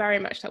was very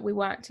much that we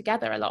weren't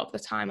together a lot of the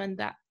time, and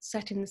that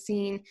setting the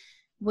scene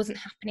wasn't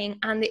happening.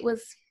 And it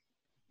was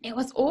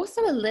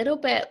also a little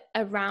bit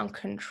around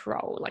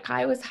control. Like,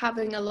 I was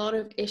having a lot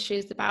of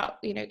issues about,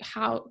 you know,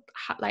 how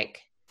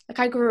like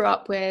I grew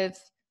up with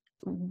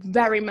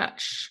very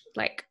much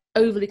like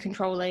overly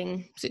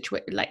controlling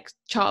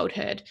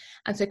childhood.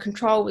 And so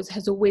control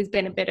has always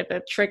been a bit of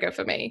a trigger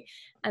for me.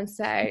 And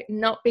so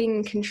not being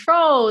in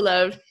control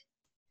of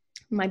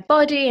my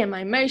body and my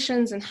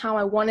emotions and how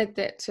I wanted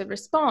it to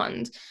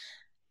respond,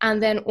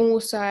 and then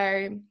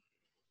also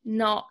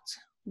not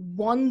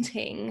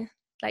wanting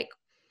like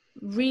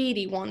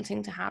really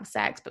wanting to have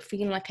sex but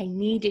feeling like I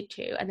needed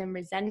to, and then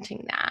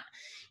resenting that,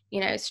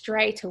 you know,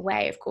 straight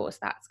away, of course,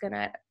 that's going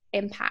to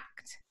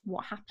impact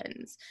what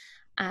happens.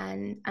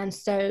 And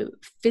so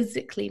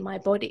physically my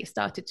body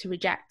started to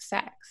reject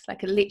sex.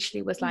 Like it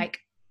literally was like,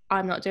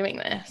 I'm not doing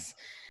this.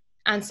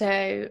 And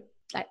so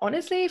like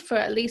honestly for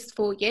at least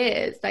 4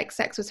 years, like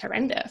sex was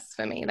horrendous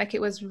for me. Like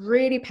it was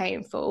really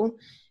painful.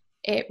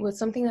 It was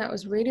something that I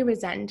was really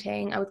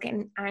resenting. I was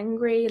getting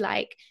angry.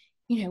 Like,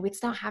 you know, we'd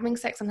start having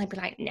sex and I'd be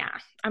like, nah,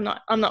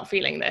 I'm not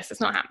feeling this.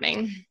 It's not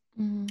happening.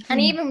 Mm-hmm. And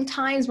even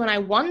times when I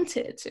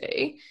wanted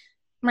to,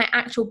 my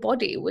actual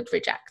body would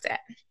reject it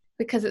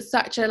because it's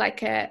such a,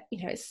 like a,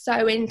 you know, it's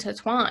so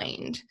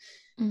intertwined.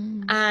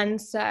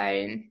 And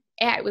so,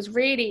 yeah, it was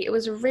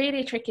a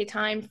really tricky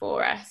time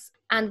for us.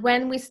 And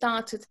when we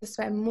started to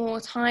spend more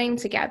time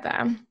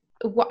together,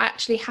 what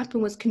actually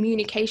happened was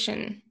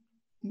communication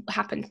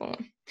happened more.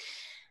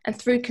 And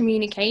through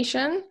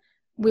communication,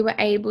 we were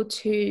able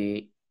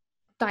to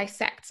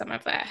dissect some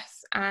of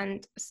this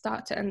and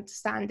start to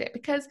understand it,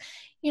 because,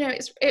 you know,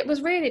 it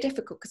was really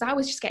difficult because I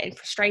was just getting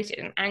frustrated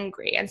and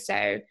angry. And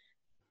so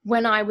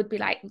when I would be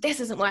like, this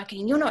isn't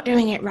working, you're not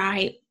doing it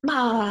right,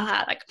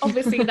 like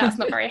obviously that's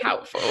not very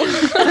helpful.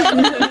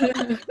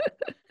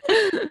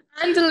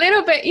 And a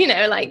little bit, you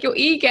know, like your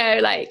ego,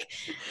 like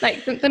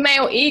the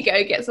male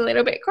ego gets a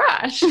little bit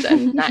crushed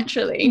and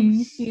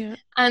naturally. Yeah.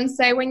 And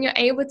so when you're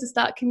able to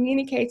start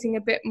communicating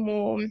a bit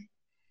more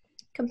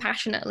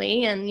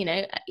compassionately, and, you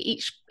know,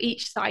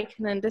 each side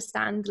can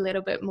understand a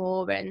little bit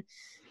more, and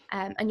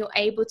you're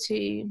able to,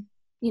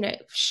 you know,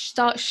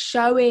 start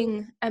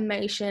showing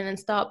emotion and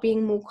start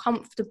being more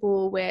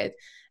comfortable with,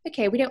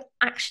 okay, we don't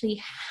actually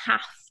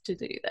have to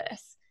do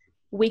this.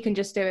 We can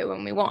just do it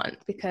when we want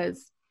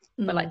because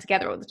we're like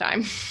together all the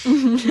time.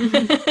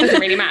 Doesn't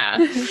really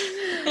matter.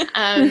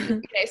 You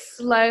know,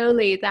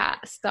 slowly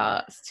that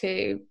starts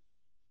to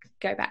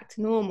go back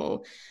to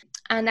normal.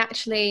 And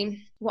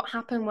actually what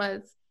happened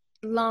was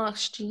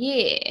last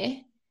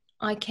year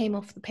I came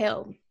off the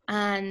pill,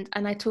 and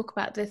I talk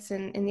about this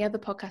in the other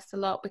podcast a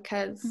lot,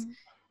 because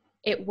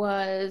it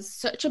was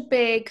such a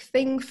big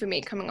thing for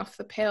me coming off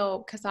the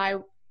pill, because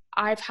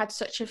I've had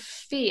such a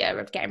fear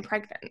of getting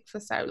pregnant for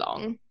so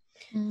long.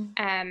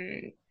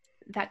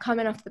 That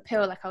coming off the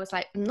pill, like I was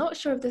like, I'm not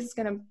sure if this is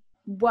going to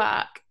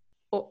work,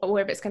 or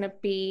if it's going to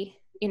be,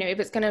 you know, if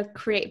it's going to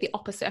create the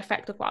opposite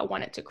effect of what I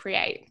want it to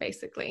create,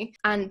 basically.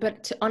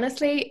 But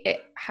honestly,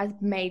 it has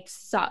made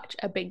such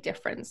a big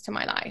difference to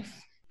my life,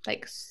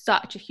 like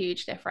such a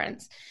huge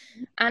difference.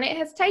 And it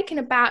has taken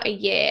about a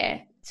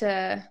year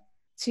to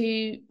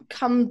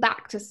come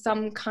back to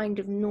some kind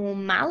of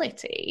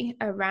normality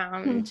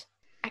around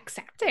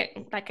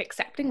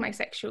accepting my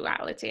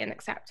sexuality and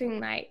accepting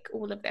like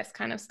all of this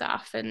kind of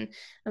stuff, and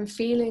I'm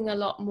feeling a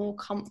lot more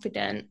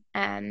confident.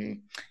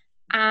 And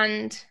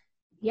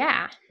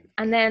yeah,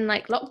 and then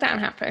like lockdown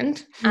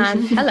happened,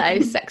 and hello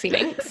sexy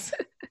minx.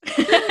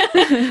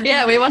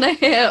 Yeah, we want to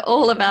hear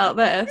all about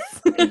this.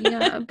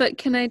 Yeah, but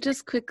can I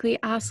just quickly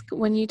ask,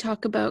 when you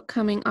talk about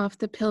coming off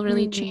the pill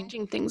really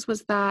changing things,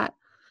 was that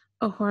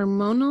a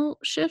hormonal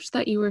shift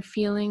that you were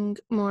feeling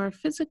more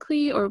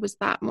physically, or was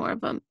that more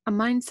of a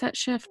mindset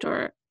shift,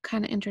 or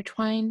kind of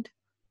intertwined?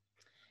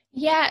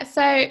 Yeah,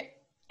 so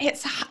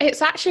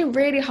it's actually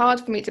really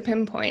hard for me to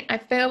pinpoint. I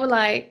feel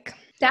like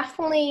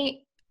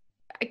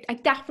I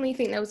definitely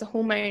think there was a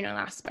hormonal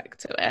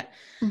aspect to it.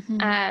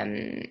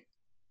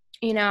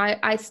 You know,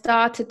 I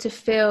started to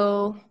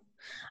feel,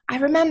 I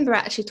remember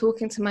actually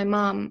talking to my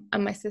mum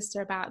and my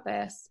sister about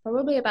this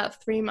probably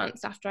about 3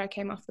 months after I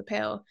came off the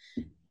pill.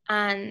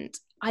 And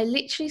I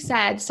literally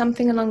said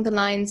something along the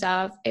lines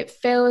of, it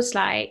feels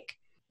like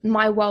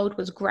my world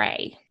was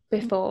grey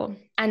before,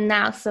 and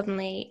now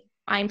suddenly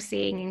I'm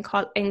seeing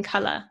in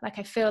colour. Like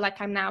I feel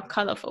like I'm now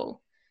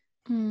colourful.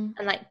 And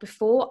like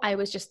before I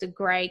was just a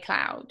grey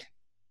cloud.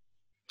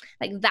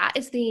 Like that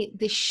is the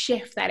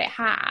shift that it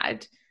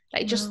had,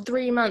 like just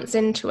 3 months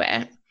into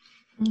it,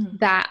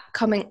 that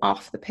coming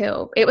off the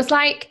pill. It's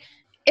like,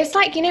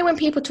 you know, when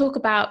people talk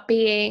about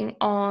being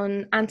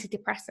on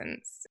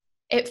antidepressants,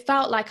 it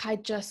felt like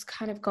I'd just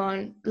kind of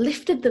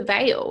lifted the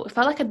veil. It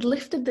felt like I'd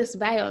lifted this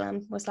veil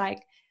and was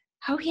like,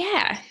 oh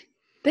yeah,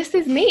 this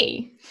is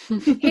me.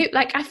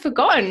 Like I've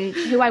forgotten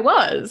who I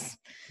was.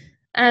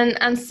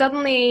 And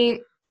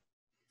suddenly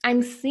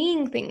I'm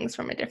seeing things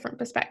from a different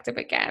perspective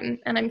again,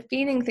 and I'm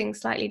feeling things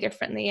slightly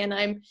differently. And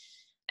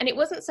it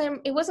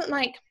wasn't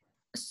like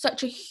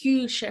such a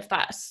huge shift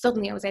that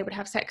suddenly I was able to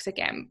have sex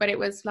again, but it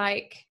was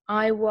like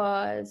I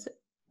was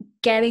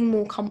getting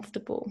more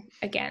comfortable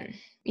again.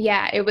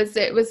 Yeah, it was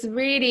a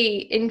really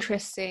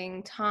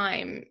interesting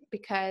time,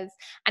 because,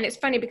 and it's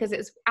funny because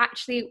it's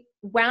actually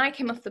when I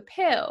came off the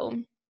pill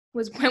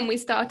was when we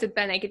started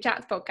Bare Naked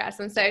Chats podcast.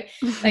 And so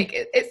like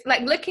it's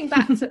like looking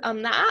back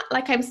on that,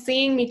 like I'm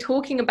seeing me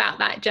talking about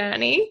that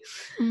journey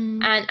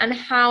and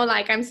how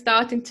like I'm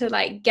starting to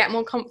like get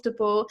more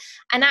comfortable.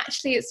 And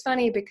actually it's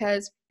funny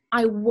because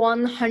I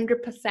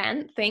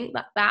 100% think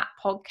that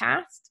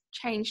podcast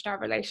changed our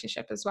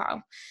relationship as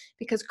well,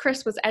 because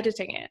Chris was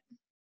editing it.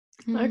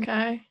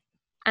 Okay.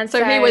 And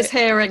so he was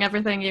hearing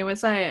everything you were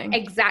saying.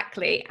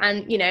 Exactly.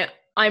 And, you know,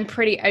 I'm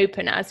pretty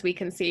open, as we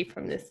can see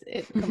from this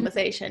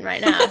conversation right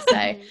now.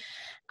 So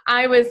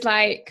I was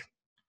like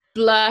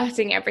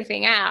blurting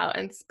everything out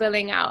and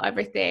spilling out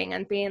everything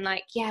and being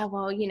like, yeah,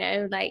 well, you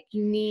know, like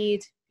you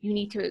need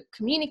to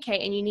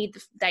communicate, and you need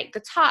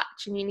the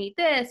touch, and you need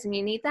this and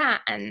you need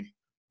that, and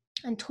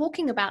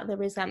talking about the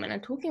resentment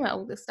and talking about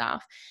all this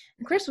stuff.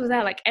 And Chris was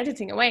there like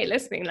editing away,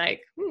 listening,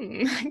 like,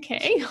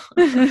 okay.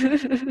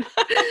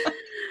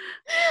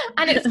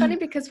 And it's funny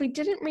because we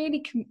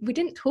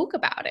didn't talk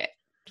about it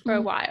for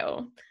a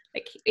while.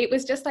 Like it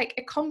was just like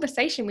a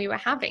conversation we were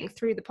having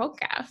through the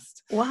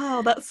podcast.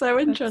 Wow, that's so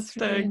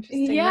interesting. That's really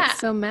interesting. Yeah, that's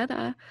so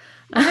meta.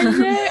 I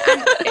know.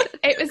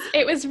 And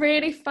it was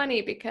really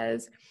funny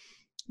because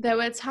there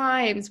were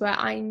times where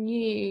I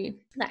knew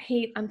that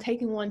I'm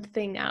taking one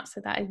thing out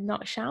so that I'm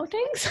not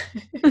shouting,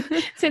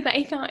 so that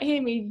he can't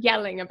hear me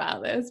yelling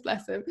about this,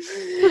 bless him.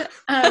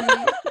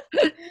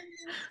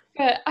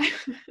 But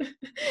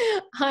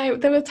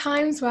there were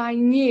times where I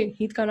knew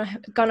he'd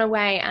gone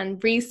away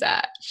and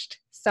researched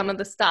some of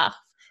the stuff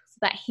so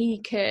that he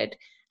could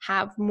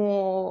have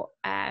more,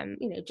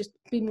 just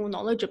be more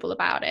knowledgeable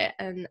about it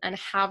and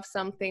have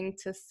something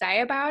to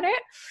say about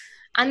it.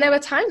 And there were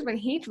times when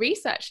he'd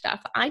research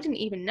stuff I didn't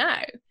even know.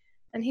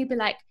 And he'd be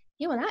like,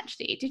 yeah, well,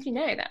 actually, did you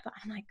know that? But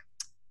I'm like,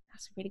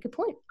 that's a really good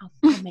point.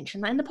 I'll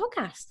mention that in the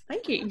podcast.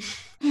 Thank you.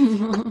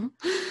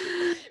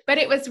 But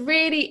it was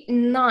really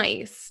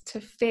nice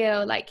to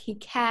feel like he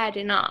cared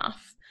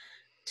enough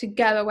to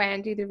go away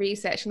and do the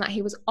research, and that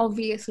he was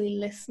obviously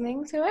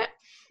listening to it.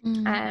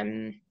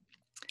 And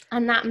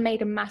that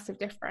made a massive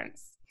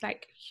difference,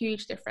 like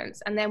huge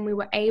difference. And then we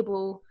were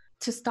able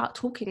to start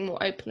talking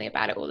more openly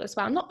about it all as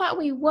well. Not that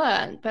we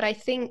weren't, but I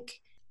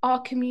think our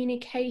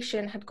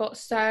communication had got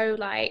so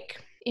like,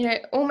 you know,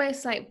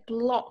 almost like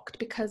blocked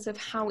because of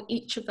how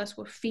each of us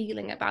were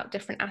feeling about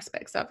different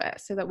aspects of it,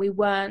 so that we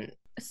weren't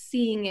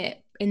seeing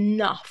it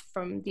enough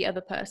from the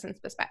other person's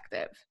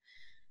perspective.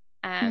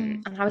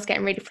 And I was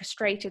getting really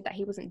frustrated that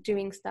he wasn't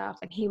doing stuff,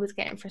 and he was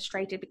getting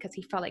frustrated because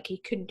he felt like he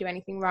couldn't do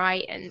anything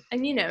right, and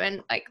you know,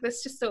 and like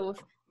this just sort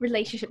of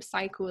relationship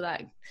cycle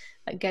that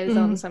goes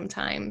on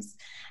sometimes.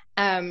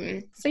 So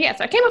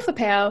I came off the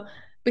pill.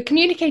 We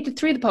communicated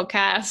through the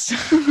podcast.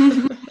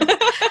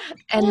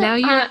 And now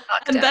you're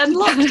and then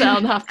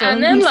lockdown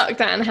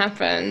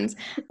happened.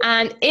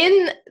 And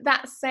in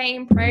that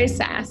same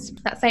process,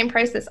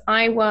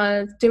 I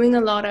was doing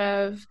a lot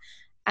of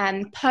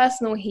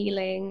personal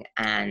healing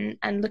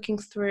and looking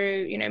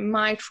through, you know,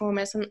 my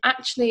traumas. And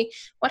actually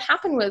what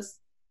happened was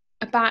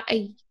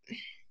probably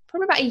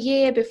about a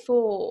year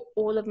before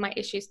all of my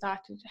issues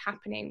started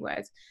happening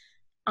was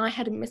I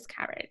had a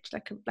miscarriage,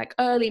 like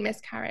early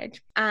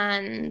miscarriage,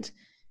 and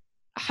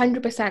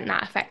 100%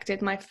 that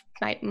affected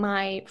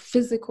my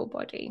physical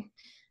body.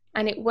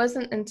 And it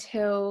wasn't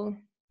until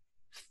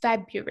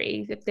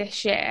February of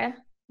this year,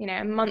 you know,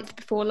 a month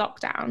before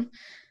lockdown,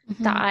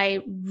 that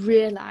I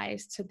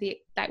realized to the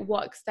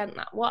what extent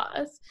that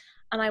was.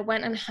 And I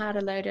went and had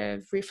a load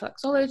of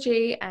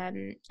reflexology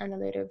and a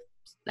load of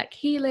like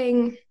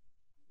healing.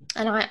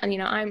 And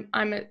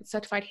I'm a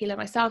certified healer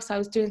myself, so I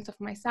was doing stuff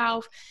for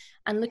myself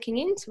and looking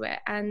into it,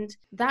 and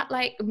that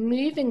like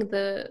moving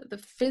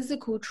the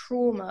physical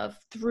trauma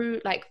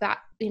through like that,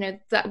 you know,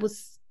 that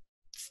was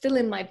still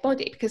in my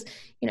body, because,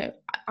 you know,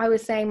 I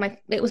was saying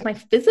it was my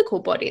physical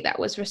body that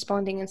was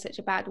responding in such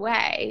a bad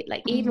way.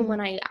 Like even when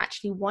I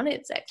actually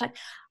wanted sex, like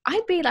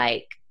I'd be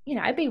like, you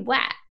know, I'd be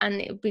wet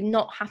and it would be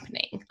not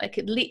happening. Like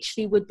it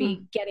literally would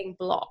be getting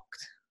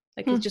blocked.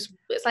 Like it's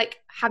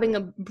like having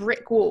a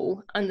brick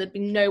wall and there'd be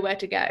nowhere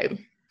to go.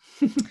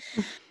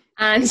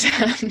 And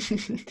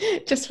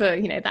just for,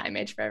 you know, that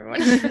image for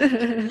everyone.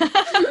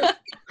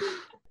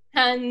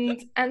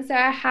 and so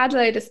I had a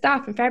load of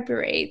stuff in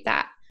February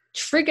that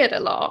triggered a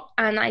lot,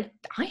 and I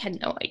had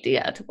no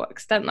idea to what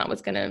extent that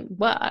was going to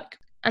work.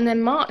 And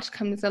then March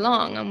comes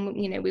along, and,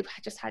 you know, we've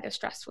just had a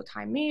stressful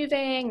time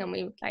moving, and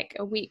we were like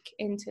a week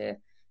into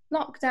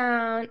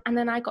lockdown, and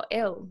then I got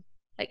ill.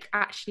 Like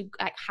actually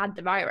like had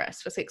the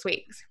virus for 6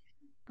 weeks.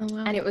 Oh,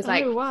 wow. And it was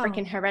like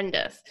freaking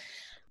horrendous.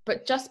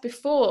 But just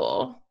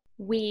before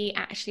we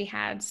actually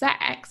had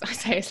sex, I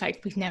say it's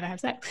like we've never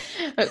had sex,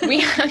 but we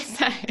had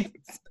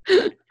sex.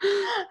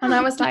 And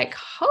I was like,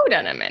 hold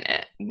on a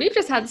minute, we've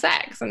just had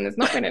sex and there's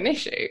not been an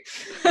issue.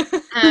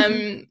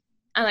 And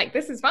like,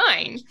 this is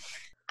fine.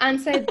 And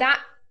so that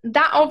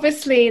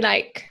obviously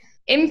like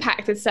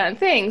impacted certain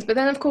things. But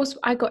then of course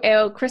I got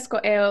ill, Chris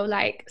got ill,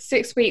 like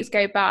 6 weeks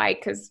go by,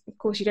 because of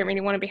course you don't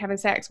really want to be having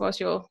sex whilst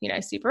you're, you know,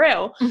 super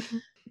ill.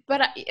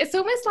 But it's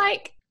almost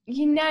like,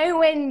 you know,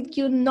 when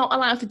you're not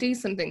allowed to do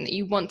something that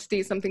you want to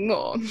do something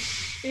more.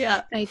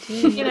 Yeah, I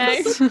do. You know?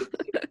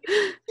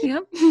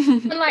 Yep.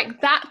 And like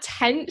that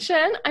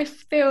tension, I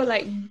feel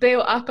like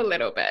built up a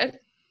little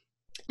bit.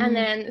 And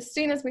then as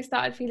soon as we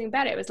started feeling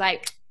better, it was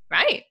like,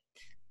 right,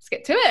 let's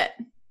get to it.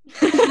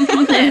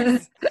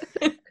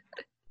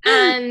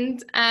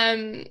 And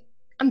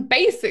And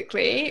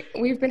basically,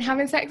 we've been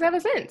having sex ever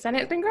since, and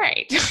it's been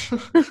great.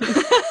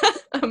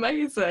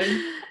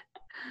 Amazing.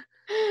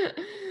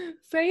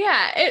 So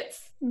yeah,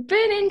 it's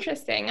been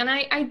interesting. And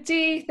I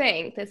do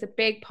think there's a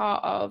big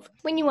part of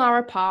when you are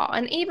apart,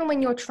 and even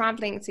when you're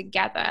traveling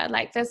together,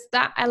 like there's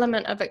that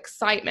element of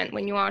excitement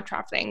when you are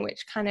traveling,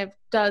 which kind of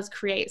does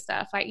create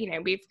stuff. Like, you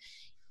know, we've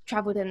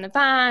traveled in the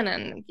van,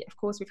 and of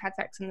course we've had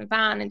sex in the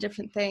van and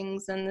different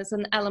things, and there's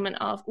an element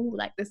of, oh,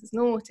 like this is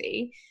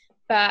naughty.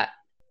 But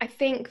I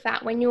think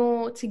that when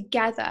you're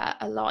together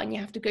a lot and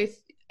you have to go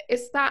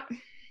it's that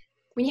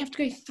when you have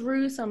to go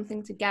through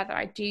something together,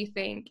 I do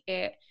think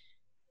it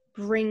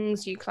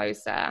brings you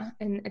closer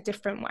in a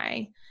different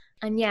way.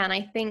 And yeah, and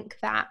I think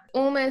that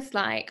almost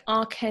like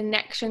our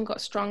connection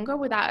got stronger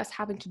without us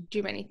having to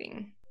do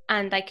anything,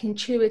 and like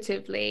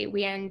intuitively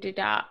we ended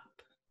up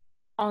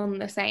on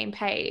the same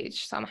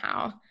page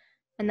somehow,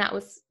 and it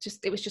was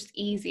just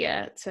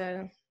easier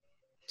to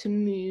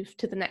move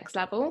to the next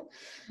level.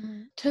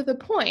 To the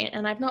point,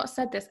 and I've not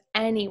said this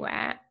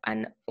anywhere,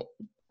 and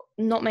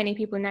not many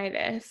people know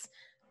this,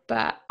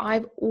 but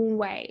I've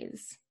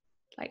always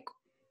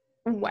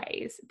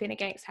been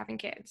against having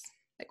kids,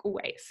 like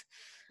always.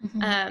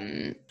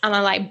 And I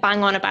like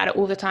bang on about it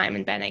all the time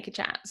in Bare Naked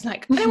Chats,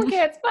 like I don't want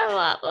kids, blah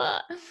blah blah.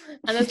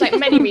 And there's like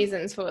many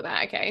reasons for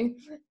that, okay?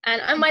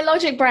 And my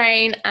logic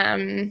brain,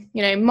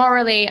 you know,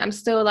 morally, I'm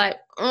still like,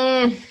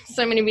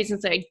 so many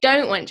reasons that I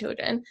don't want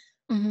children.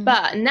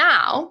 But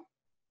now,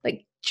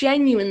 like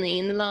genuinely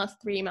in the last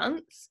 3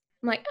 months,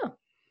 I'm like, oh,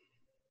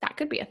 that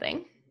could be a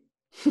thing.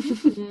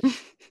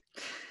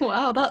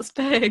 Wow, that's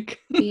big.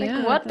 Yeah,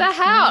 like, what the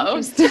hell?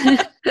 What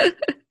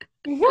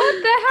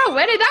the hell?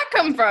 Where did that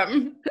come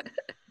from?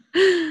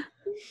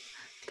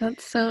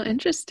 That's so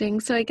interesting.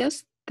 So I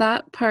guess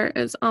that part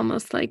is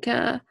almost like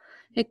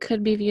it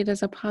could be viewed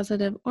as a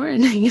positive or a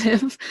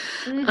negative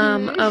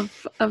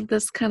of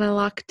this kind of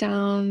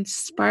lockdown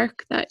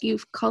spark that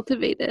you've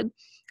cultivated.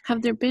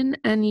 Have there been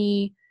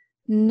any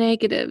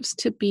negatives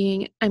to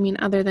being, I mean,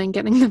 other than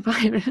getting the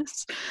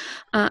virus,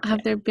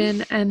 have there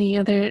been any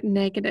other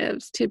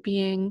negatives to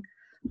being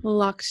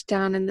locked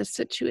down in this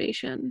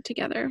situation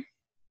together?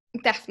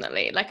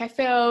 Definitely. Like, I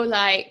feel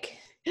like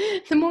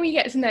the more you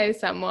get to know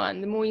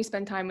someone, the more you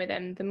spend time with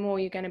them, the more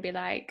you're going to be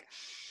like,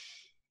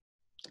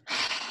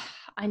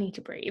 I need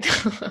to breathe.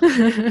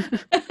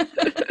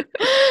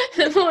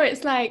 The more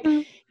it's like,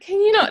 can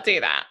you not do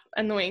that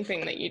annoying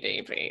thing that you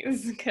do,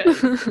 please?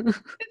 Because it's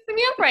pissing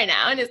me off right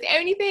now, and it's the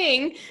only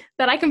thing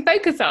that I can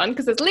focus on,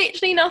 because there's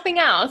literally nothing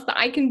else that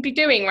I can be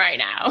doing right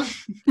now.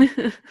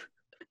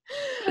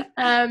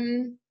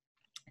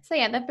 So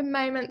yeah, there've been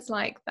moments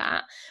like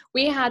that.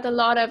 We had a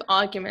lot of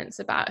arguments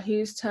about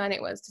whose turn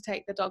it was to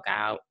take the dog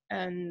out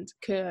and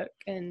cook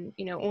and,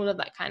 you know, all of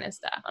that kind of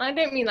stuff. And I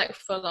don't mean like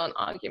full on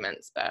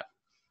arguments, but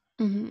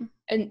and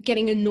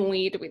getting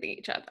annoyed with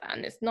each other.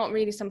 And it's not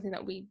really something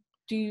that we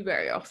do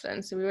very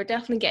often. So we were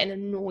definitely getting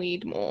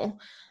annoyed more.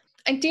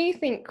 I do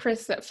think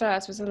Chris at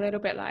first was a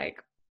little bit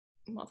like,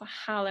 what the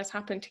hell has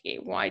happened to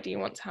you? Why do you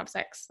want to have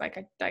sex like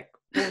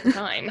all the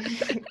time?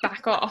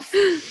 Back off.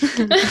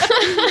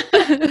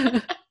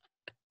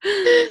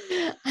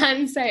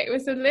 And so it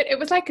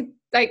was like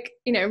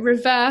you know,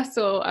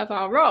 reversal of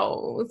our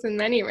roles in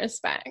many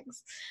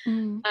respects.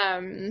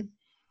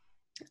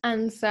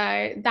 And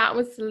so that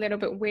was a little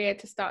bit weird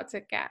to start to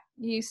get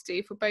used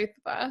to for both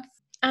of us.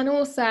 And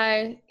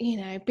also, you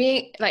know,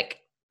 being like,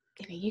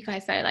 you know, you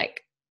guys know,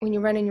 like, when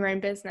you're running your own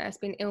business,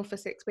 being ill for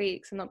 6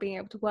 weeks and not being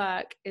able to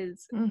work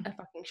is a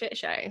fucking shit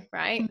show,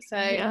 right? So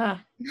yeah.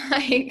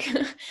 Like,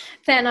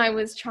 then I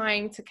was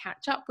trying to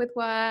catch up with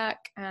work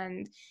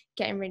and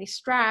getting really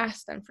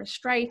stressed and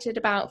frustrated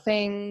about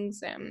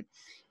things.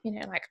 You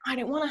know, like, I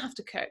don't want to have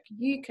to cook,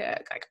 you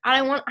cook. Like, I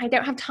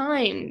don't have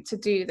time to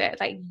do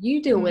that. Like,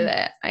 you deal with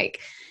it. Like,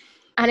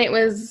 and it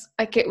was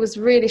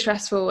really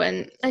stressful,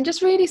 and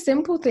just really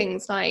simple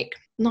things like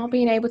not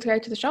being able to go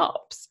to the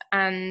shops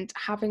and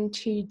having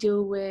to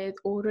deal with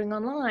ordering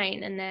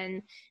online. And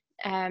then,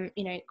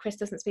 you know, Chris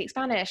doesn't speak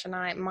Spanish, and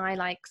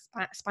my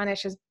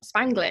Spanish is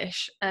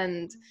Spanglish,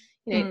 and,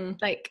 you know,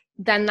 like,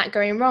 then that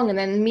going wrong, and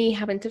then me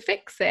having to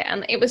fix it.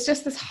 And it was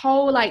just this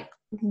whole like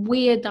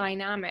weird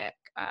dynamic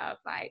of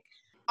like,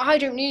 I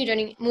don't need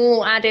any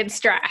more added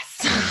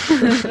stress.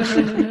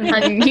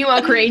 And you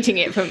are creating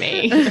it for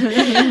me.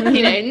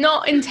 You know,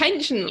 not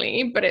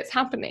intentionally, but it's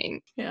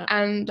happening. Yeah.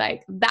 And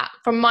like that,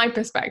 from my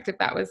perspective,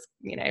 that was,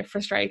 you know,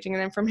 frustrating.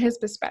 And then from his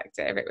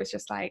perspective, it was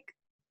just like,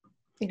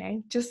 you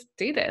know, just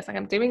do this. Like,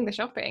 I'm doing the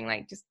shopping,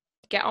 like, just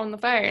get on the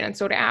phone and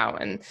sort it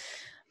out. And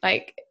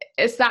like,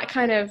 it's that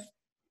kind of,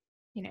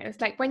 you know,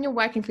 it's like when you're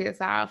working for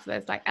yourself,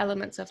 there's like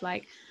elements of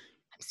like,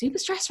 I'm super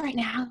stressed right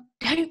now,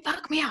 don't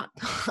fuck me up.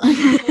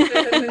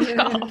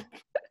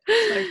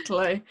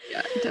 Totally.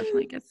 Yeah,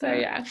 definitely get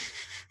that.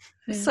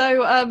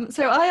 So yeah.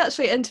 So I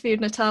actually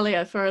interviewed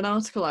Natalia for an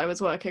article I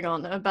was working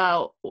on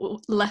about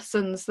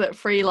lessons that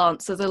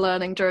freelancers are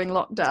learning during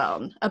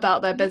lockdown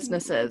about their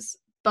businesses.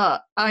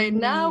 But I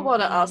now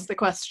want to ask the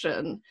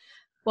question,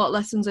 what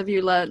lessons have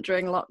you learned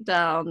during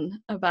lockdown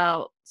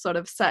about sort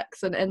of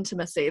sex and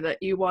intimacy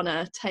that you want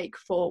to take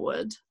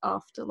forward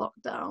after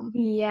lockdown?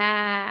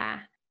 Yeah.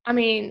 I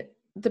mean,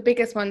 the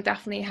biggest one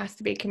definitely has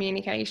to be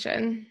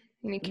communication,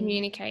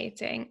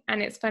 communicating.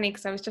 And it's funny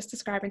because I was just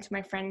describing to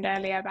my friend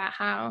earlier about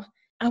how,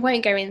 I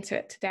won't go into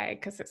it today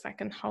because it's like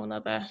a whole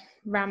nother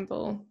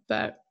ramble,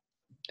 but,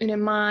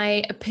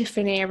 my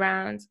epiphany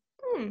around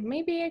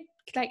maybe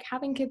like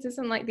having kids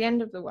isn't like the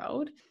end of the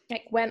world,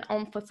 like went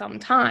on for some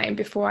time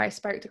before I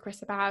spoke to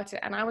Chris about it.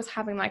 And I was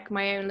having like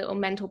my own little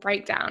mental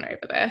breakdown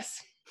over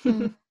this.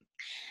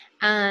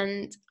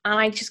 And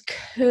I just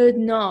could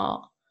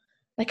not,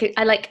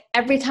 I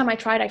every time I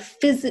tried, I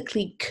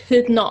physically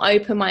could not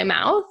open my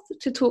mouth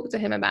to talk to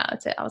him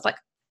about it. I was like,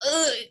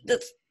 oh,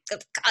 this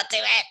can't do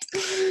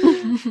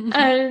it.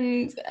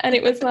 and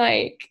it was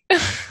like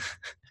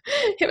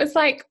it was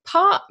like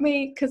part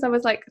me, because I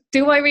was like,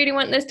 do I really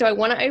want this? Do I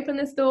want to open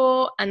this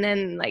door? And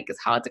then like it's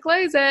hard to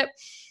close it.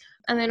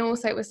 And then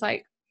also it was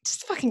like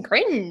just fucking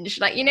cringe,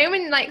 like,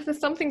 when like there's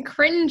something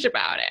cringe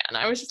about it, and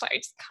I was just like, I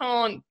just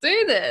can't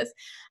do this.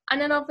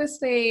 And then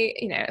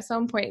obviously, at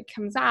some point it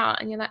comes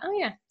out and you're like, oh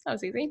yeah, that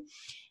was easy.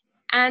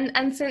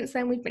 And since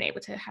then we've been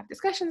able to have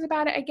discussions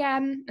about it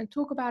again and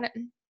talk about it.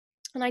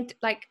 And I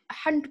like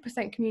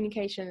 100%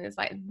 communication is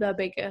like the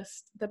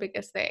biggest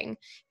thing,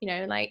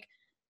 like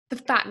the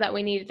fact that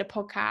we needed a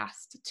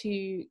podcast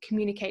to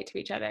communicate to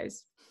each other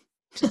is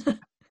just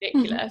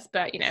ridiculous,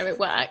 but it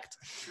worked.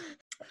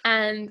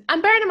 And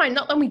bearing in mind,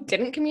 not that we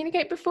didn't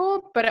communicate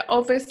before, but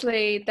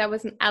obviously there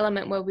was an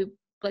element where we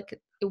like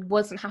it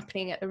wasn't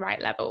happening at the right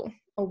level,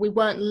 or we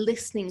weren't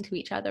listening to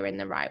each other in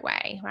the right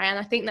way, right? And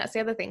I think that's the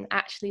other thing,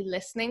 actually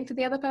listening to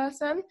the other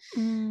person,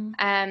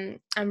 and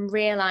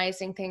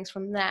realizing things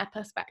from their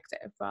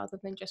perspective rather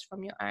than just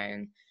from your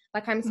own.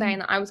 Like I'm saying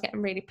that I was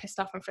getting really pissed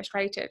off and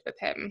frustrated with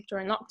him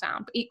during lockdown,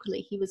 but equally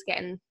he was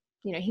getting,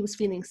 he was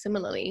feeling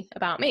similarly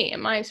about me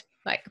and my,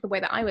 like the way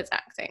that I was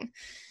acting,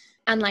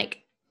 and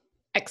like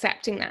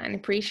accepting that and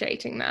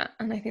appreciating that.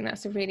 And I think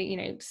that's a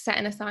really,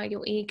 setting aside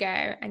your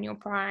ego and your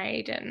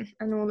pride and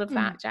all of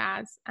that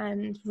jazz,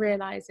 and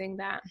realizing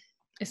that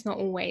it's not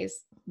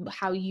always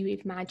how you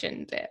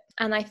imagined it.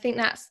 And I think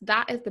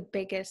that is the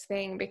biggest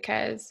thing,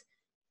 because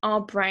our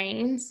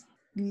brains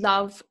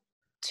love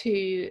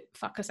to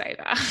fuck us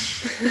over.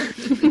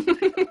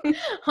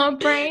 Our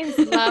brains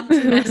love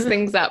to mess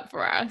things up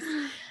for us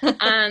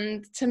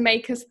and to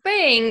make us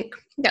think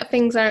that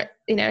things are,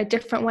 a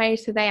different way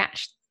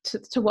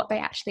to what they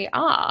actually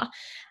are.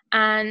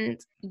 And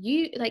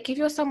you, like, if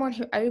you're someone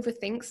who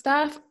overthinks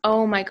stuff,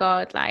 oh my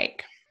God,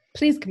 like,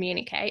 please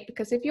communicate,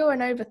 because if you're an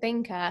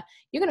overthinker,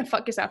 you're going to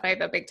fuck yourself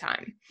over big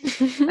time.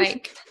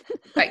 like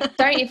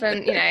don't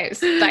even,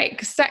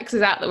 like sex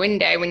is out the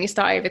window when you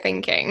start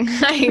overthinking.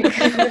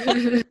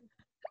 Like,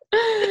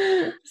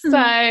 so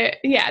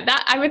yeah,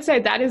 that I would say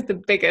that is the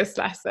biggest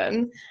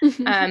lesson.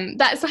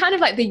 That's kind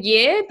of like the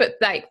year, but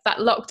like that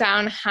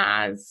lockdown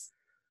has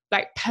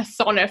like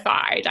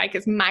personified, like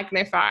it's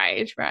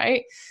magnified,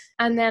 right?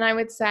 And then I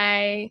would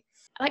say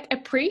like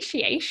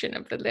appreciation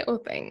of the little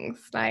things.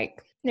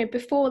 Like,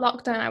 before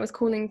lockdown I was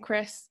calling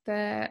Chris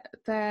the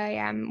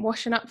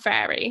washing up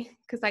fairy,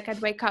 because like I'd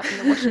wake up and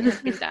the washing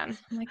had been done.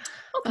 I'm like,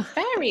 oh, the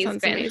fairy's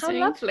been amazing. How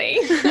lovely.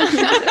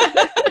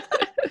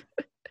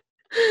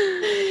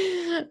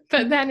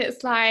 But then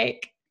it's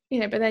like,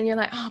 but then you're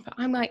like, oh, but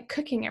I'm like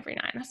cooking every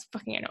night, that's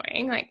fucking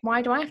annoying. Like,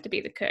 why do I have to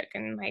be the cook?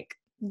 And like,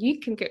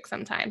 you can cook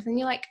sometimes. And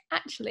you're like,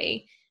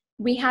 actually,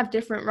 we have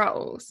different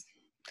roles,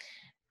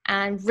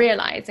 and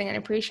realizing and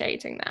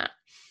appreciating that.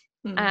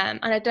 And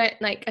I don't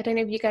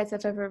know if you guys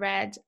have ever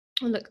read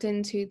or looked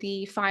into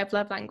the 5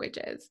 love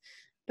languages,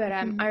 but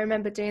I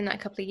remember doing that a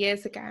couple of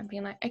years ago and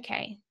being like,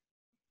 okay,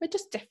 we're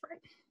just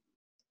different.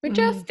 We're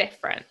just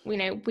different.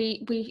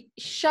 We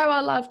show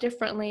our love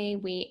differently.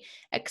 We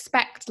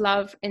expect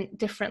love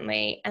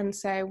differently. And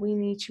so we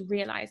need to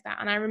realize that.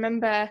 And I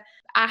remember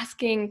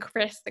asking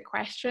Chris the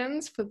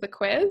questions for the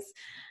quiz,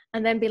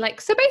 and then be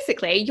like, so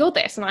basically you're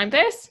this and I'm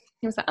this.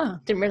 He was like, oh,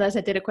 didn't realize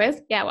I did a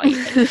quiz. Yeah, well,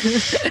 you did.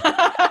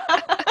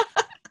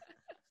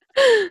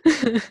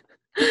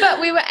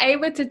 But we were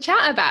able to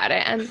chat about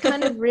it and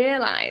kind of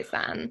realize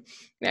that. And,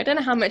 I don't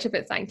know how much of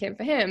it sank in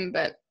for him,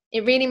 but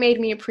it really made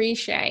me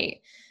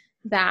appreciate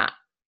that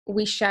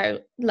we show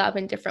love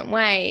in different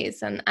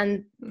ways. And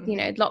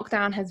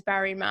lockdown has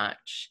very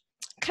much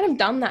kind of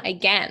done that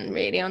again,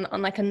 really on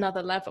like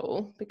another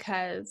level,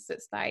 because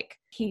it's like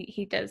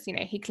he does,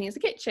 he cleans the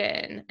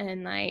kitchen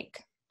and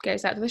like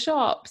goes out to the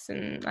shops,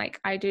 and like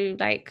I do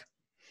like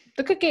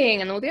the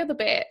cooking and all the other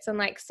bits, and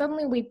like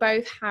suddenly we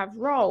both have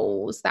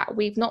roles that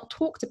we've not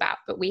talked about,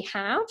 but we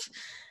have.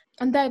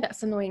 And though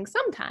that's annoying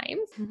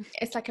sometimes,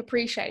 it's like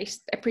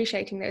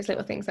appreciating those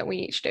little things that we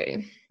each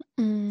do,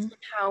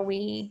 how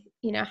we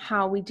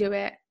do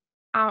it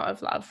out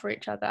of love for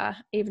each other,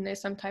 even though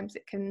sometimes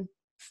it can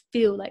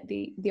feel like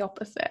the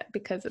opposite,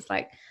 because it's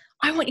like,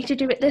 I want you to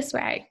do it this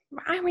way,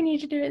 I want you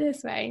to do it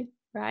this way,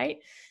 right?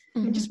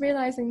 And just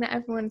realizing that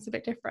everyone's a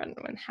bit different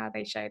and how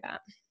they show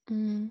that.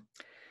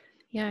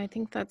 Yeah, I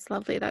think that's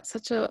lovely. That's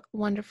such a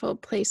wonderful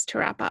place to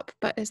wrap up.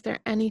 But is there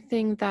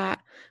anything that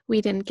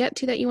we didn't get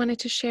to that you wanted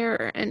to share,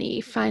 or any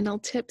final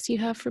tips you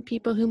have for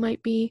people who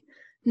might be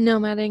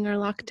nomading or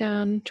locked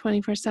down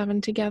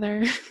 24/7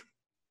 together?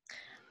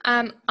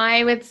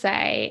 I would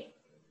say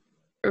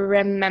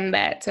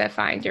remember to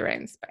find your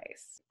own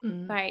space.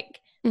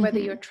 Like whether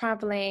you're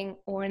traveling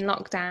or in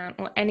lockdown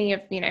or any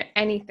of,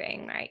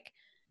 anything, like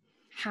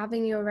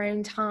having your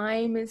own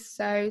time is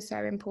so, so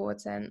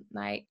important.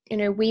 Like,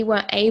 we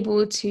weren't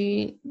able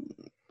to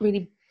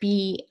really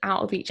be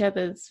out of each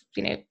other's,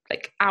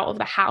 like out of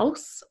the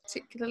house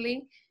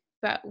particularly,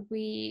 but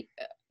we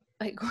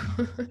like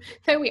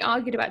though we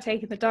argued about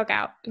taking the dog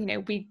out,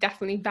 we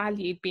definitely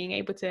valued being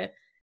able to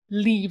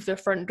leave the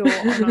front door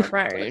on our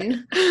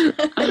own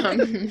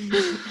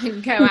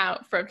and go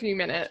out for a few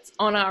minutes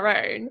on our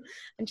own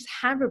and just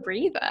have a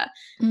breather.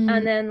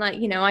 And then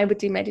I would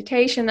do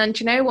meditation, and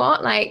you know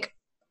what, like,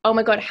 oh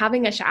my God,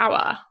 having a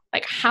shower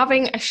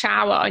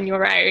on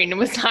your own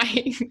was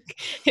like,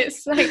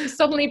 it's like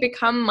suddenly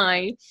become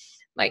my,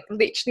 like,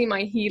 literally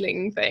my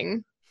healing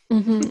thing. Go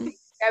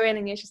in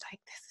and you're just like,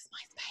 this is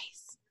my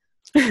space.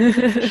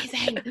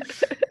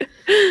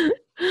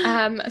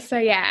 Amazing. So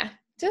yeah,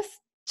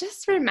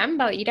 just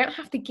remember, you don't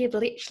have to give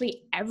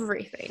literally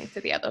everything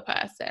to the other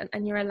person,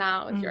 and you're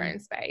allowed your own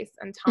space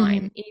and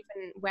time,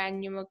 even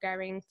when you are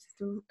going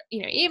through,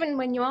 even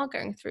when you are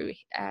going through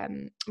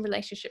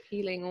relationship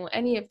healing or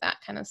any of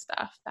that kind of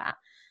stuff, that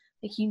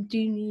like you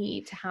do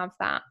need to have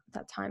that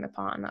time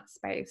apart and that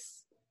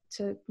space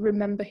to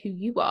remember who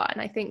you are.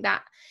 And I think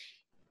that,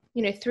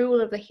 through all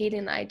of the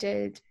healing that I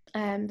did,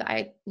 that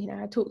I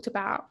talked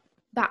about,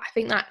 that I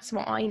think that's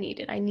what I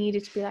needed. I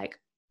needed to be like,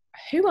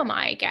 who am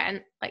I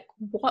again? Like,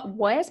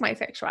 where's my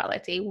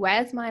sexuality?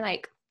 Where's my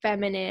like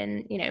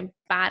feminine,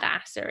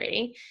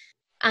 badassery?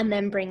 And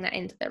then bring that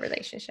into the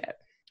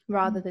relationship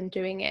rather than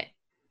doing it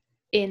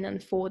in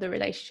and for the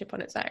relationship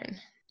on its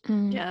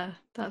own. Yeah,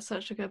 that's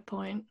such a good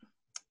point.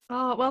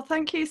 Oh, well,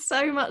 thank you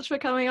so much for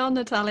coming on,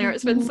 Natalia.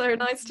 It's been so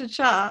nice to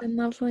chat. It's been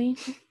lovely.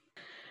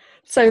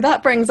 So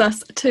that brings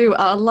us to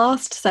our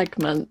last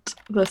segment,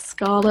 the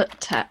Scarlet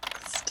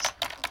Text.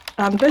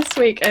 And this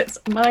week it's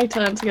my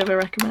turn to give a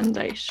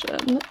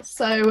recommendation.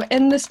 So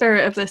in the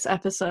spirit of this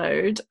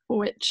episode,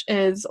 which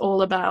is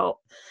all about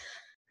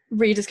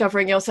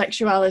rediscovering your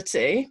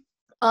sexuality,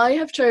 I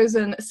have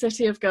chosen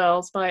City of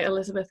Girls by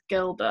Elizabeth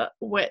Gilbert,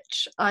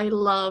 which I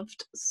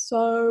loved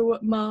so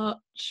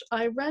much.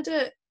 I read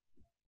it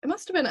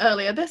must have been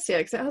earlier this year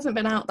because it hasn't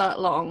been out that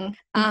long.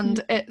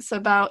 And it's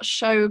about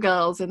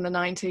showgirls in the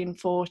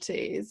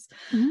 1940s.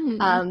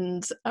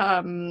 And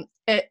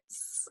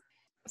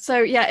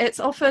it's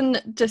often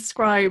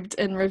described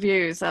in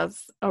reviews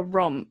as a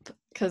romp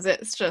because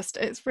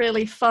it's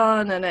really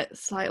fun, and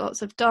it's like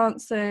lots of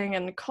dancing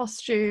and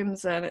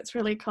costumes, and it's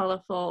really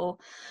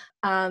colourful.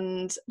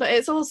 But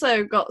it's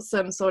also got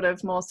some sort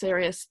of more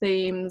serious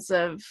themes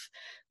of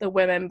the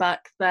women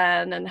back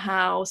then and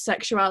how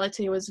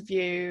sexuality was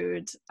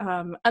viewed.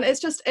 And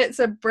it's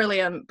a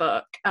brilliant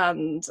book,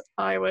 and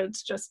I would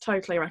just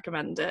totally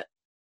recommend it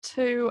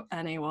to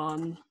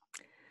anyone.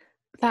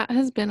 That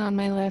has been on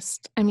my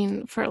list,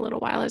 for a little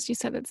while. As you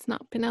said, it's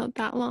not been out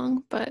that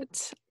long,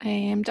 but I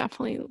am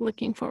definitely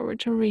looking forward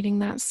to reading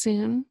that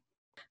soon.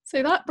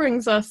 So that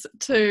brings us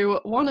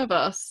to one of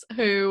us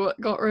who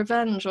got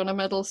revenge on a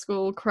middle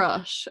school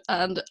crush,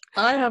 and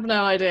I have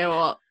no idea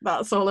what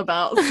that's all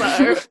about.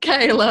 So,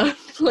 Kayla,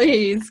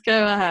 please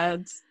go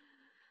ahead.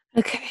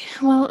 Okay,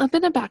 well, a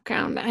bit of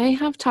background. I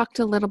have talked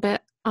a little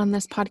bit on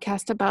this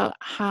podcast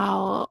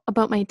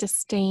about my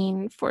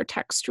disdain for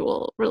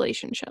textual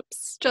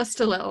relationships. Just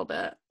a little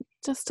bit.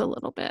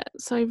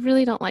 So I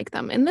really don't like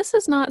them. And this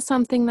is not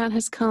something that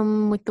has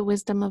come with the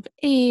wisdom of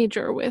age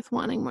or with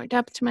wanting more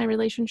depth to my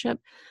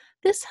relationship.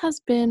 This has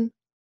been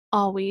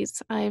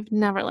always. I've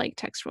never liked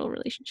textual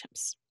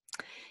relationships.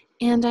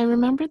 And I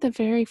remember the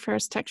very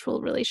first textual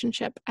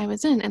relationship I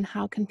was in and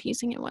how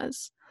confusing it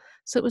was.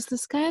 So it was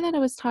this guy that I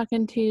was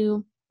talking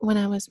to when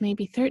I was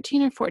maybe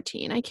 13 or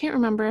 14. I can't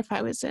remember if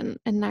I was in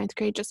ninth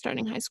grade just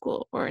starting high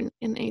school or in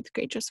 8th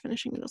grade just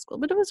finishing middle school,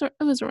 but it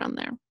was around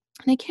there.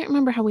 And I can't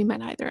remember how we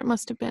met either. It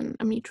must have been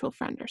a mutual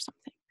friend or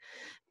something.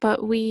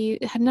 But we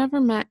had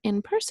never met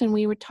in person.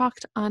 We were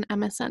talked on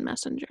MSN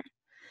Messenger.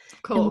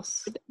 Of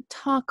course. And we would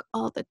talk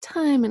all the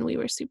time, and we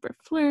were super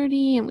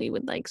flirty, and we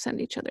would like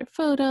send each other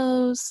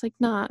photos, like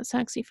not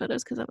sexy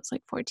photos because I was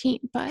like 14,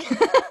 but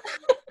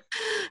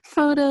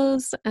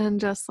photos, and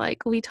just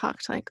like we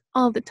talked like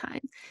all the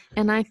time.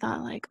 And I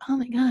thought like, oh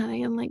my God, I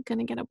am like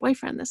gonna get a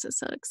boyfriend. This is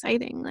so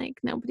exciting. Like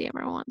nobody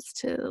ever wants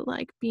to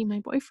like be my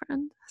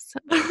boyfriend.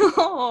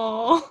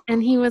 So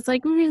and he was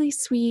like really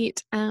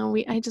sweet.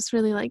 I just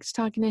really liked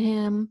talking to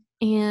him,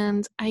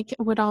 and I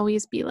would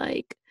always be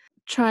like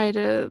try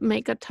to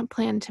make a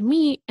plan to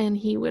meet, and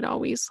he would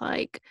always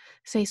like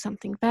say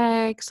something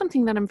vague,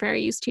 something that I'm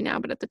very used to now,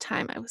 but at the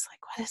time I was like,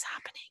 what is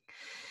happening?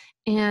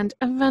 And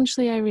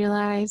eventually I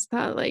realized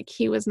that like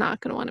he was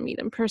not going to want to meet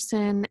in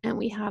person, and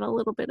we had a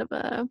little bit of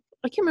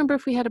I can't remember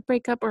if we had a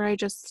breakup or I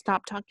just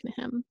stopped talking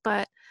to him,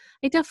 but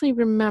I definitely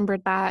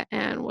remembered that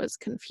and was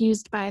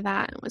confused by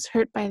that and was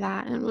hurt by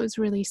that and was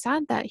really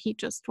sad that he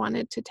just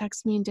wanted to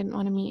text me and didn't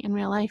want to meet in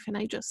real life, and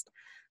I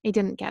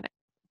didn't get it.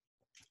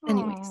 Aww.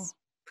 Anyways,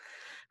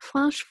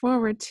 flash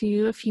forward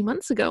to a few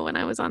months ago when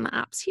I was on the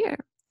apps here.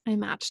 I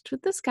matched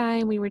with this guy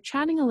and we were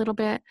chatting a little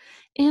bit,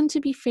 and to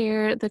be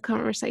fair, the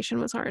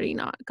conversation was already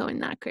not going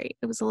that great.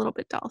 It was a little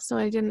bit dull, so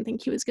I didn't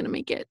think he was going to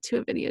make it to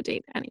a video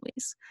date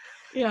anyways.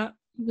 Yeah.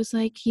 He was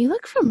like, "You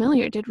look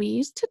familiar. Did we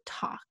used to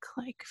talk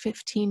like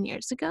 15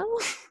 years ago?"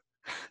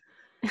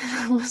 And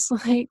I was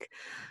like,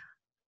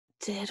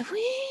 "Did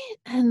we?"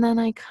 And then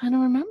I kind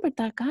of remembered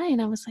that guy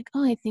and I was like,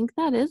 "Oh, I think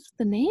that is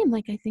the name.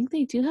 Like, I think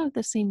they do have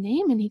the same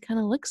name and he kind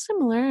of looks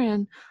similar."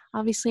 And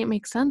obviously it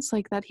makes sense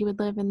like that he would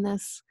live in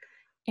this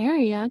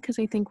area because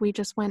I think we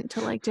just went to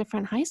like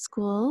different high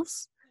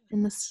schools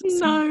in this.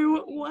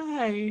 No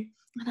way.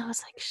 And I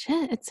was like,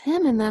 shit, it's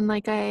him. And then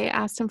like I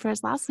asked him for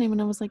his last name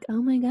and I was like,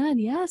 oh my God,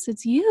 yes,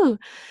 it's you.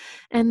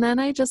 And then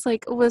I just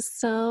like was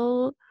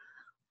so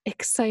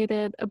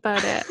excited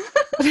about it.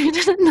 But I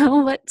didn't know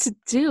what to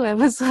do. I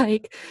was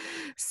like,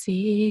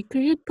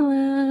 secret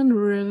plan,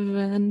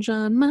 revenge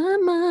on my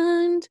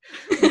mind.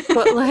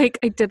 But like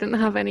I didn't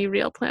have any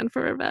real plan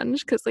for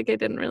revenge because like I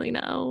didn't really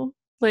know.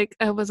 Like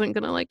I wasn't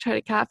gonna like try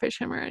to catfish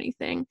him or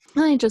anything.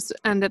 And I just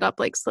ended up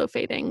like slow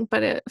fading,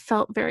 but it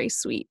felt very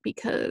sweet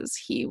because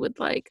he would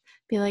like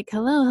be like,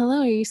 hello,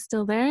 are you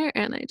still there?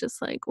 And I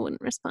just like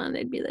wouldn't respond.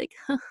 I'd be like,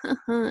 ha ha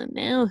ha,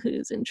 now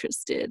who's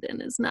interested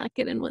and is not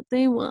getting what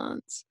they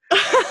want.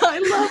 I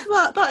love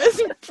that. That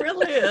is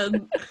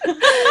brilliant.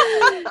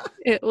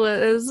 It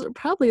was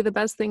probably the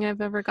best thing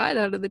I've ever got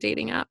out of the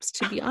dating apps,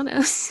 to be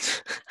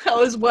honest. That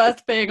was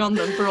worth being on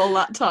them for all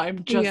that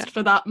time, just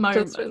for that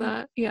moment. Just for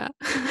that, yeah.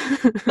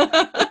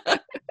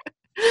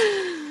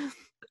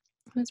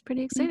 It was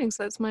pretty exciting.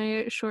 So that's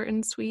my short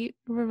and sweet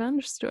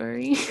revenge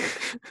story.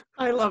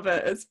 I love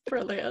it. It's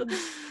brilliant.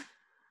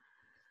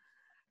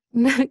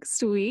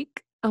 Next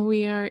week,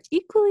 we are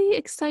equally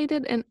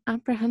excited and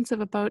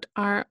apprehensive about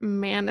our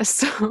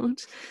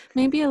manisode.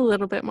 Maybe a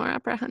little bit more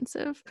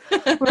apprehensive.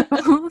 We're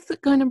both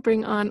going to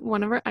bring on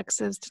one of our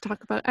exes to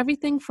talk about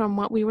everything from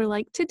what we were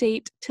like to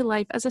date to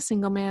life as a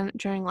single man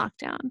during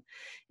lockdown.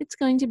 It's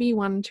going to be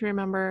one to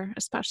remember,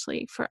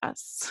 especially for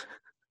us.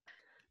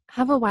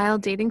 Have a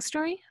wild dating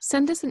story?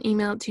 Send us an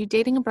email to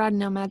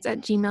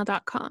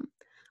datingabroadnomads@gmail.com.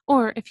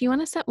 Or if you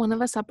want to set one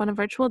of us up on a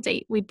virtual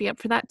date, we'd be up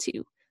for that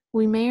too.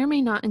 We may or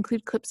may not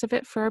include clips of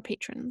it for our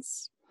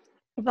patrons.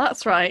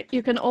 That's right.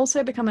 You can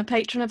also become a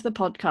patron of the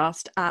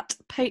podcast at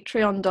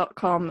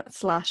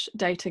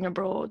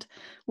patreon.com/datingabroad,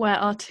 where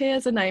our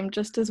tiers are named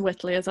just as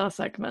wittily as our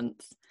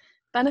segments.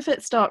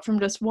 Benefits start from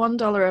just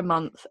 $1 a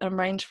month and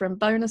range from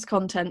bonus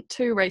content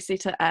too racy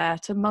to air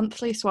to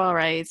monthly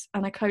soirees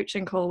and a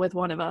coaching call with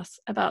one of us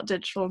about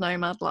digital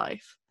nomad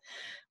life.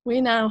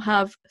 We now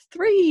have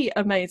 3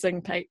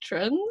 amazing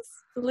patrons,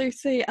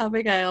 Lucy,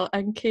 Abigail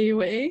and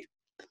Kiwi.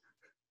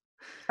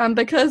 And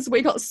because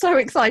we got so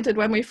excited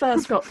when we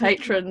first got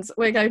patrons,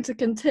 we're going to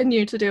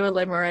continue to do a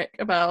limerick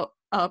about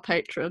our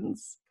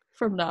patrons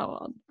from now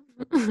on.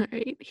 All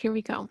right, here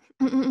we go.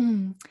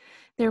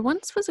 There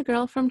once was a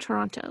girl from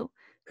Toronto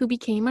who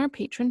became our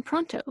patron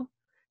pronto.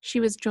 She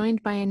was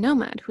joined by a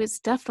nomad who is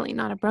definitely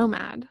not a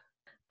bromad.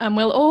 And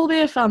we'll all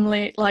be a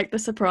family like the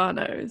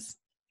Sopranos.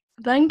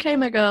 Then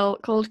came a girl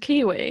called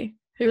Kiwi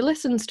who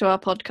listens to our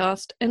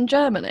podcast in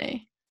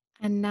Germany.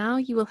 And now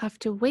you will have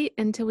to wait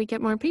until we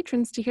get more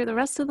patrons to hear the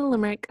rest of the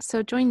limerick,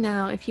 so join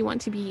now if you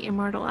want to be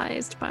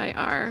immortalized by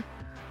our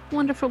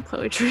wonderful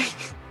poetry.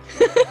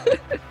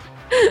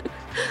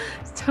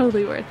 It's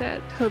totally worth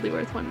it. Totally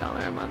worth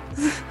 $1 a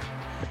month.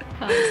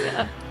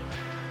 Yeah.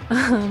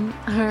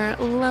 Our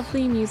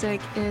lovely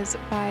music is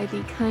by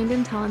the kind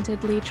and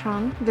talented Lee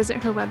Trong.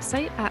 Visit her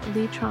website at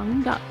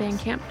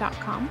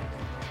leechong.bandcamp.com.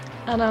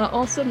 And our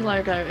awesome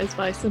logo is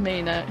by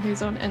Samina,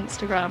 who's on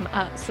Instagram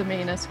at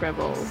Samina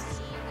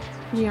Scribbles.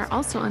 We are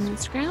also on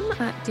Instagram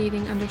at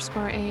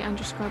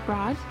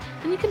dating_a_broad,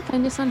 and you can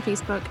find us on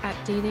Facebook at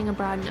Dating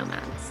Abroad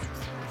Nomads.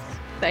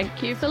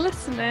 Thank you for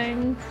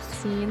listening.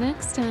 See you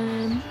next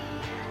time.